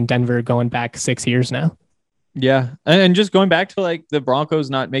lacking in Denver going back 6 years now. Yeah, and just going back to like the Broncos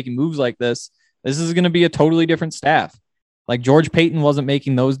not making moves like this is going to be a totally different staff. Like George Payton wasn't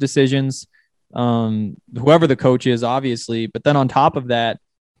making those decisions. Whoever the coach is, obviously, but then on top of that,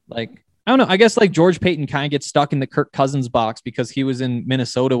 like, I don't know, I guess like George Payton kind of gets stuck in the Kirk Cousins box because he was in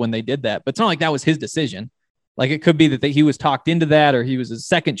Minnesota when they did that, but it's not like that was his decision. Like it could be that he was talked into that, or he was his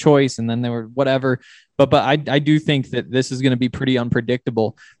second choice and then they were whatever. But I do think that this is going to be pretty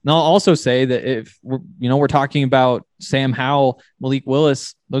unpredictable. And I'll also say that if we're talking about Sam Howell, Malik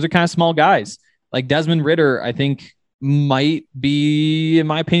Willis, those are kind of small guys. Like Desmond Ridder, I think might be, in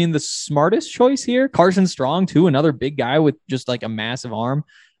my opinion, the smartest choice here. Carson Strong too, another big guy with just like a massive arm.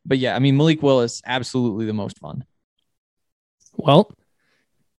 But yeah, I mean, Malik Willis, absolutely the most fun. Well,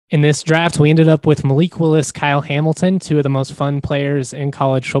 in this draft, we ended up with Malik Willis, Kyle Hamilton, two of the most fun players in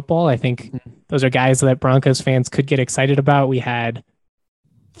college football. I think those are guys that Broncos fans could get excited about. We had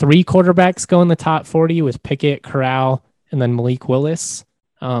 3 quarterbacks go in the top 40 with Pickett, Corral, and then Malik Willis.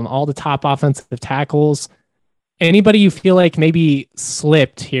 All the top offensive tackles. Anybody you feel like maybe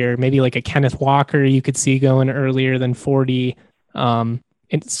slipped here, maybe like a Kenneth Walker you could see going earlier than 40. And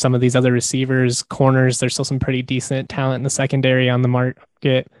some of these other receivers, corners, there's still some pretty decent talent in the secondary on the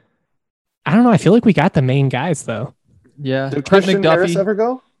market. I don't know. I feel like we got the main guys though. Yeah. Did Christian Harris ever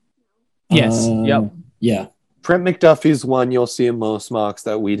go? Yes. Yep. Yeah. Trent McDuffie's one you'll see in most mocks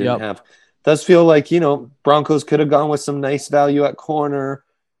that we didn't have. Does feel like, Broncos could have gone with some nice value at corner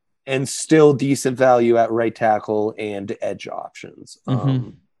and still decent value at right tackle and edge options.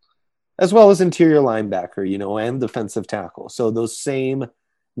 As well as interior linebacker, and defensive tackle. So those same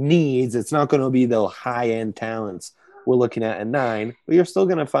needs, it's not going to be the high-end talents we're looking at 9, but you're still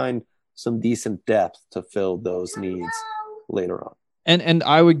going to find some decent depth to fill those needs later on. And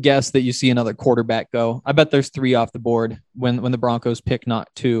I would guess that you see another quarterback go. I bet there's 3 off the board when the Broncos pick not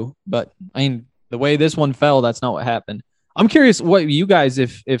 2. But I mean, the way this one fell, that's not what happened. I'm curious what you guys,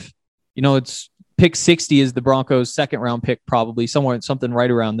 if it's pick 60 is the Broncos' second round pick, probably something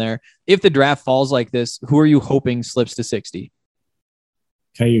right around there. If the draft falls like this, who are you hoping slips to 60?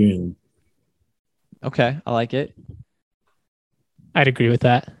 Kyle. Okay, I like it. I'd agree with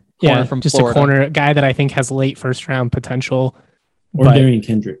that. Corner from just Florida. A corner guy that I think has late first round potential. Or Darian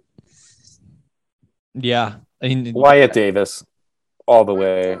Kendrick. Yeah. I mean, Wyatt Davis, all the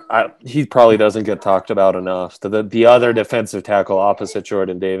way. He probably doesn't get talked about enough. The other defensive tackle opposite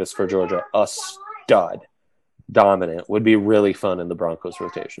Jordan Davis for Georgia, a stud, dominant, would be really fun in the Broncos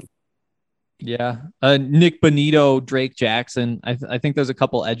rotation. Yeah. Nick Bonito, Drake Jackson. I think there's a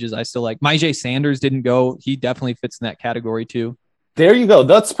couple edges I still like. Myjai Sanders didn't go. He definitely fits in that category too. There you go.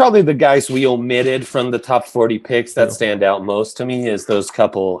 That's probably the guys we omitted from the top 40 picks that stand out most to me is those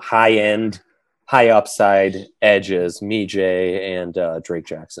couple high-end, high upside edges, Myjai and Drake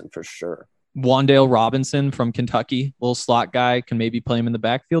Jackson for sure. Wan'Dale Robinson from Kentucky, little slot guy, can maybe play him in the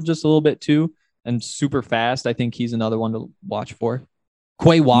backfield just a little bit too, and super fast. I think he's another one to watch for.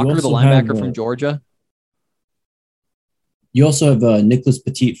 Quay Walker, the linebacker from Georgia. You also have Nicholas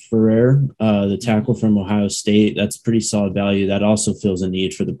Petit-Ferrer, the tackle from Ohio State. That's pretty solid value. That also fills a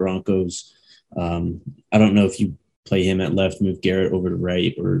need for the Broncos. I don't know if you play him at left, move Garrett over to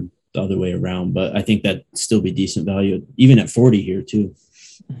right, or the other way around, but I think that'd still be decent value, even at 40 here too.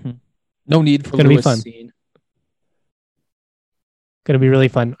 Mm-hmm. No need for Lewis Cine. Going to be really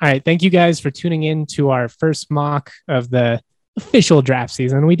fun. All right. Thank you guys for tuning in to our first mock of the official draft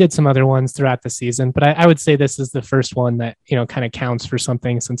season. We did some other ones throughout the season, but I would say this is the first one that, kind of counts for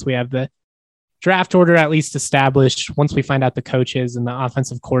something since we have the draft order at least established. Once we find out the coaches and the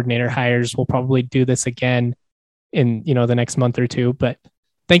offensive coordinator hires, we'll probably do this again in, the next month or two. But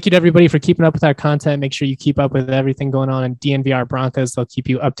thank you to everybody for keeping up with our content. Make sure you keep up with everything going on in DNVR Broncos. They'll keep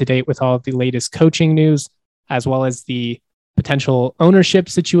you up to date with all of the latest coaching news, as well as the potential ownership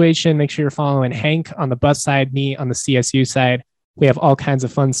situation, make sure you're following Hank on the bus side, me on the CSU side. We have all kinds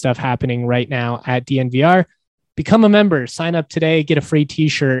of fun stuff happening right now at DNVR. Become a member, sign up today, get a free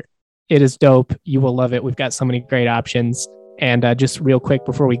t-shirt. It is dope. You will love it. We've got so many great options. And just real quick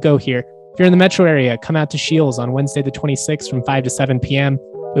before we go here, if you're in the metro area, come out to Shields on Wednesday the 26th from 5 to 7 p.m.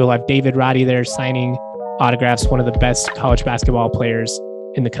 We will have David Roddy there signing autographs, one of the best college basketball players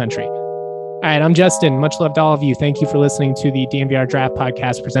in the country. All right, I'm Justin. Much love to all of you. Thank you for listening to the DNVR Draft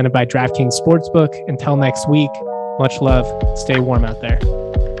Podcast presented by DraftKings Sportsbook. Until next week, much love. Stay warm out there.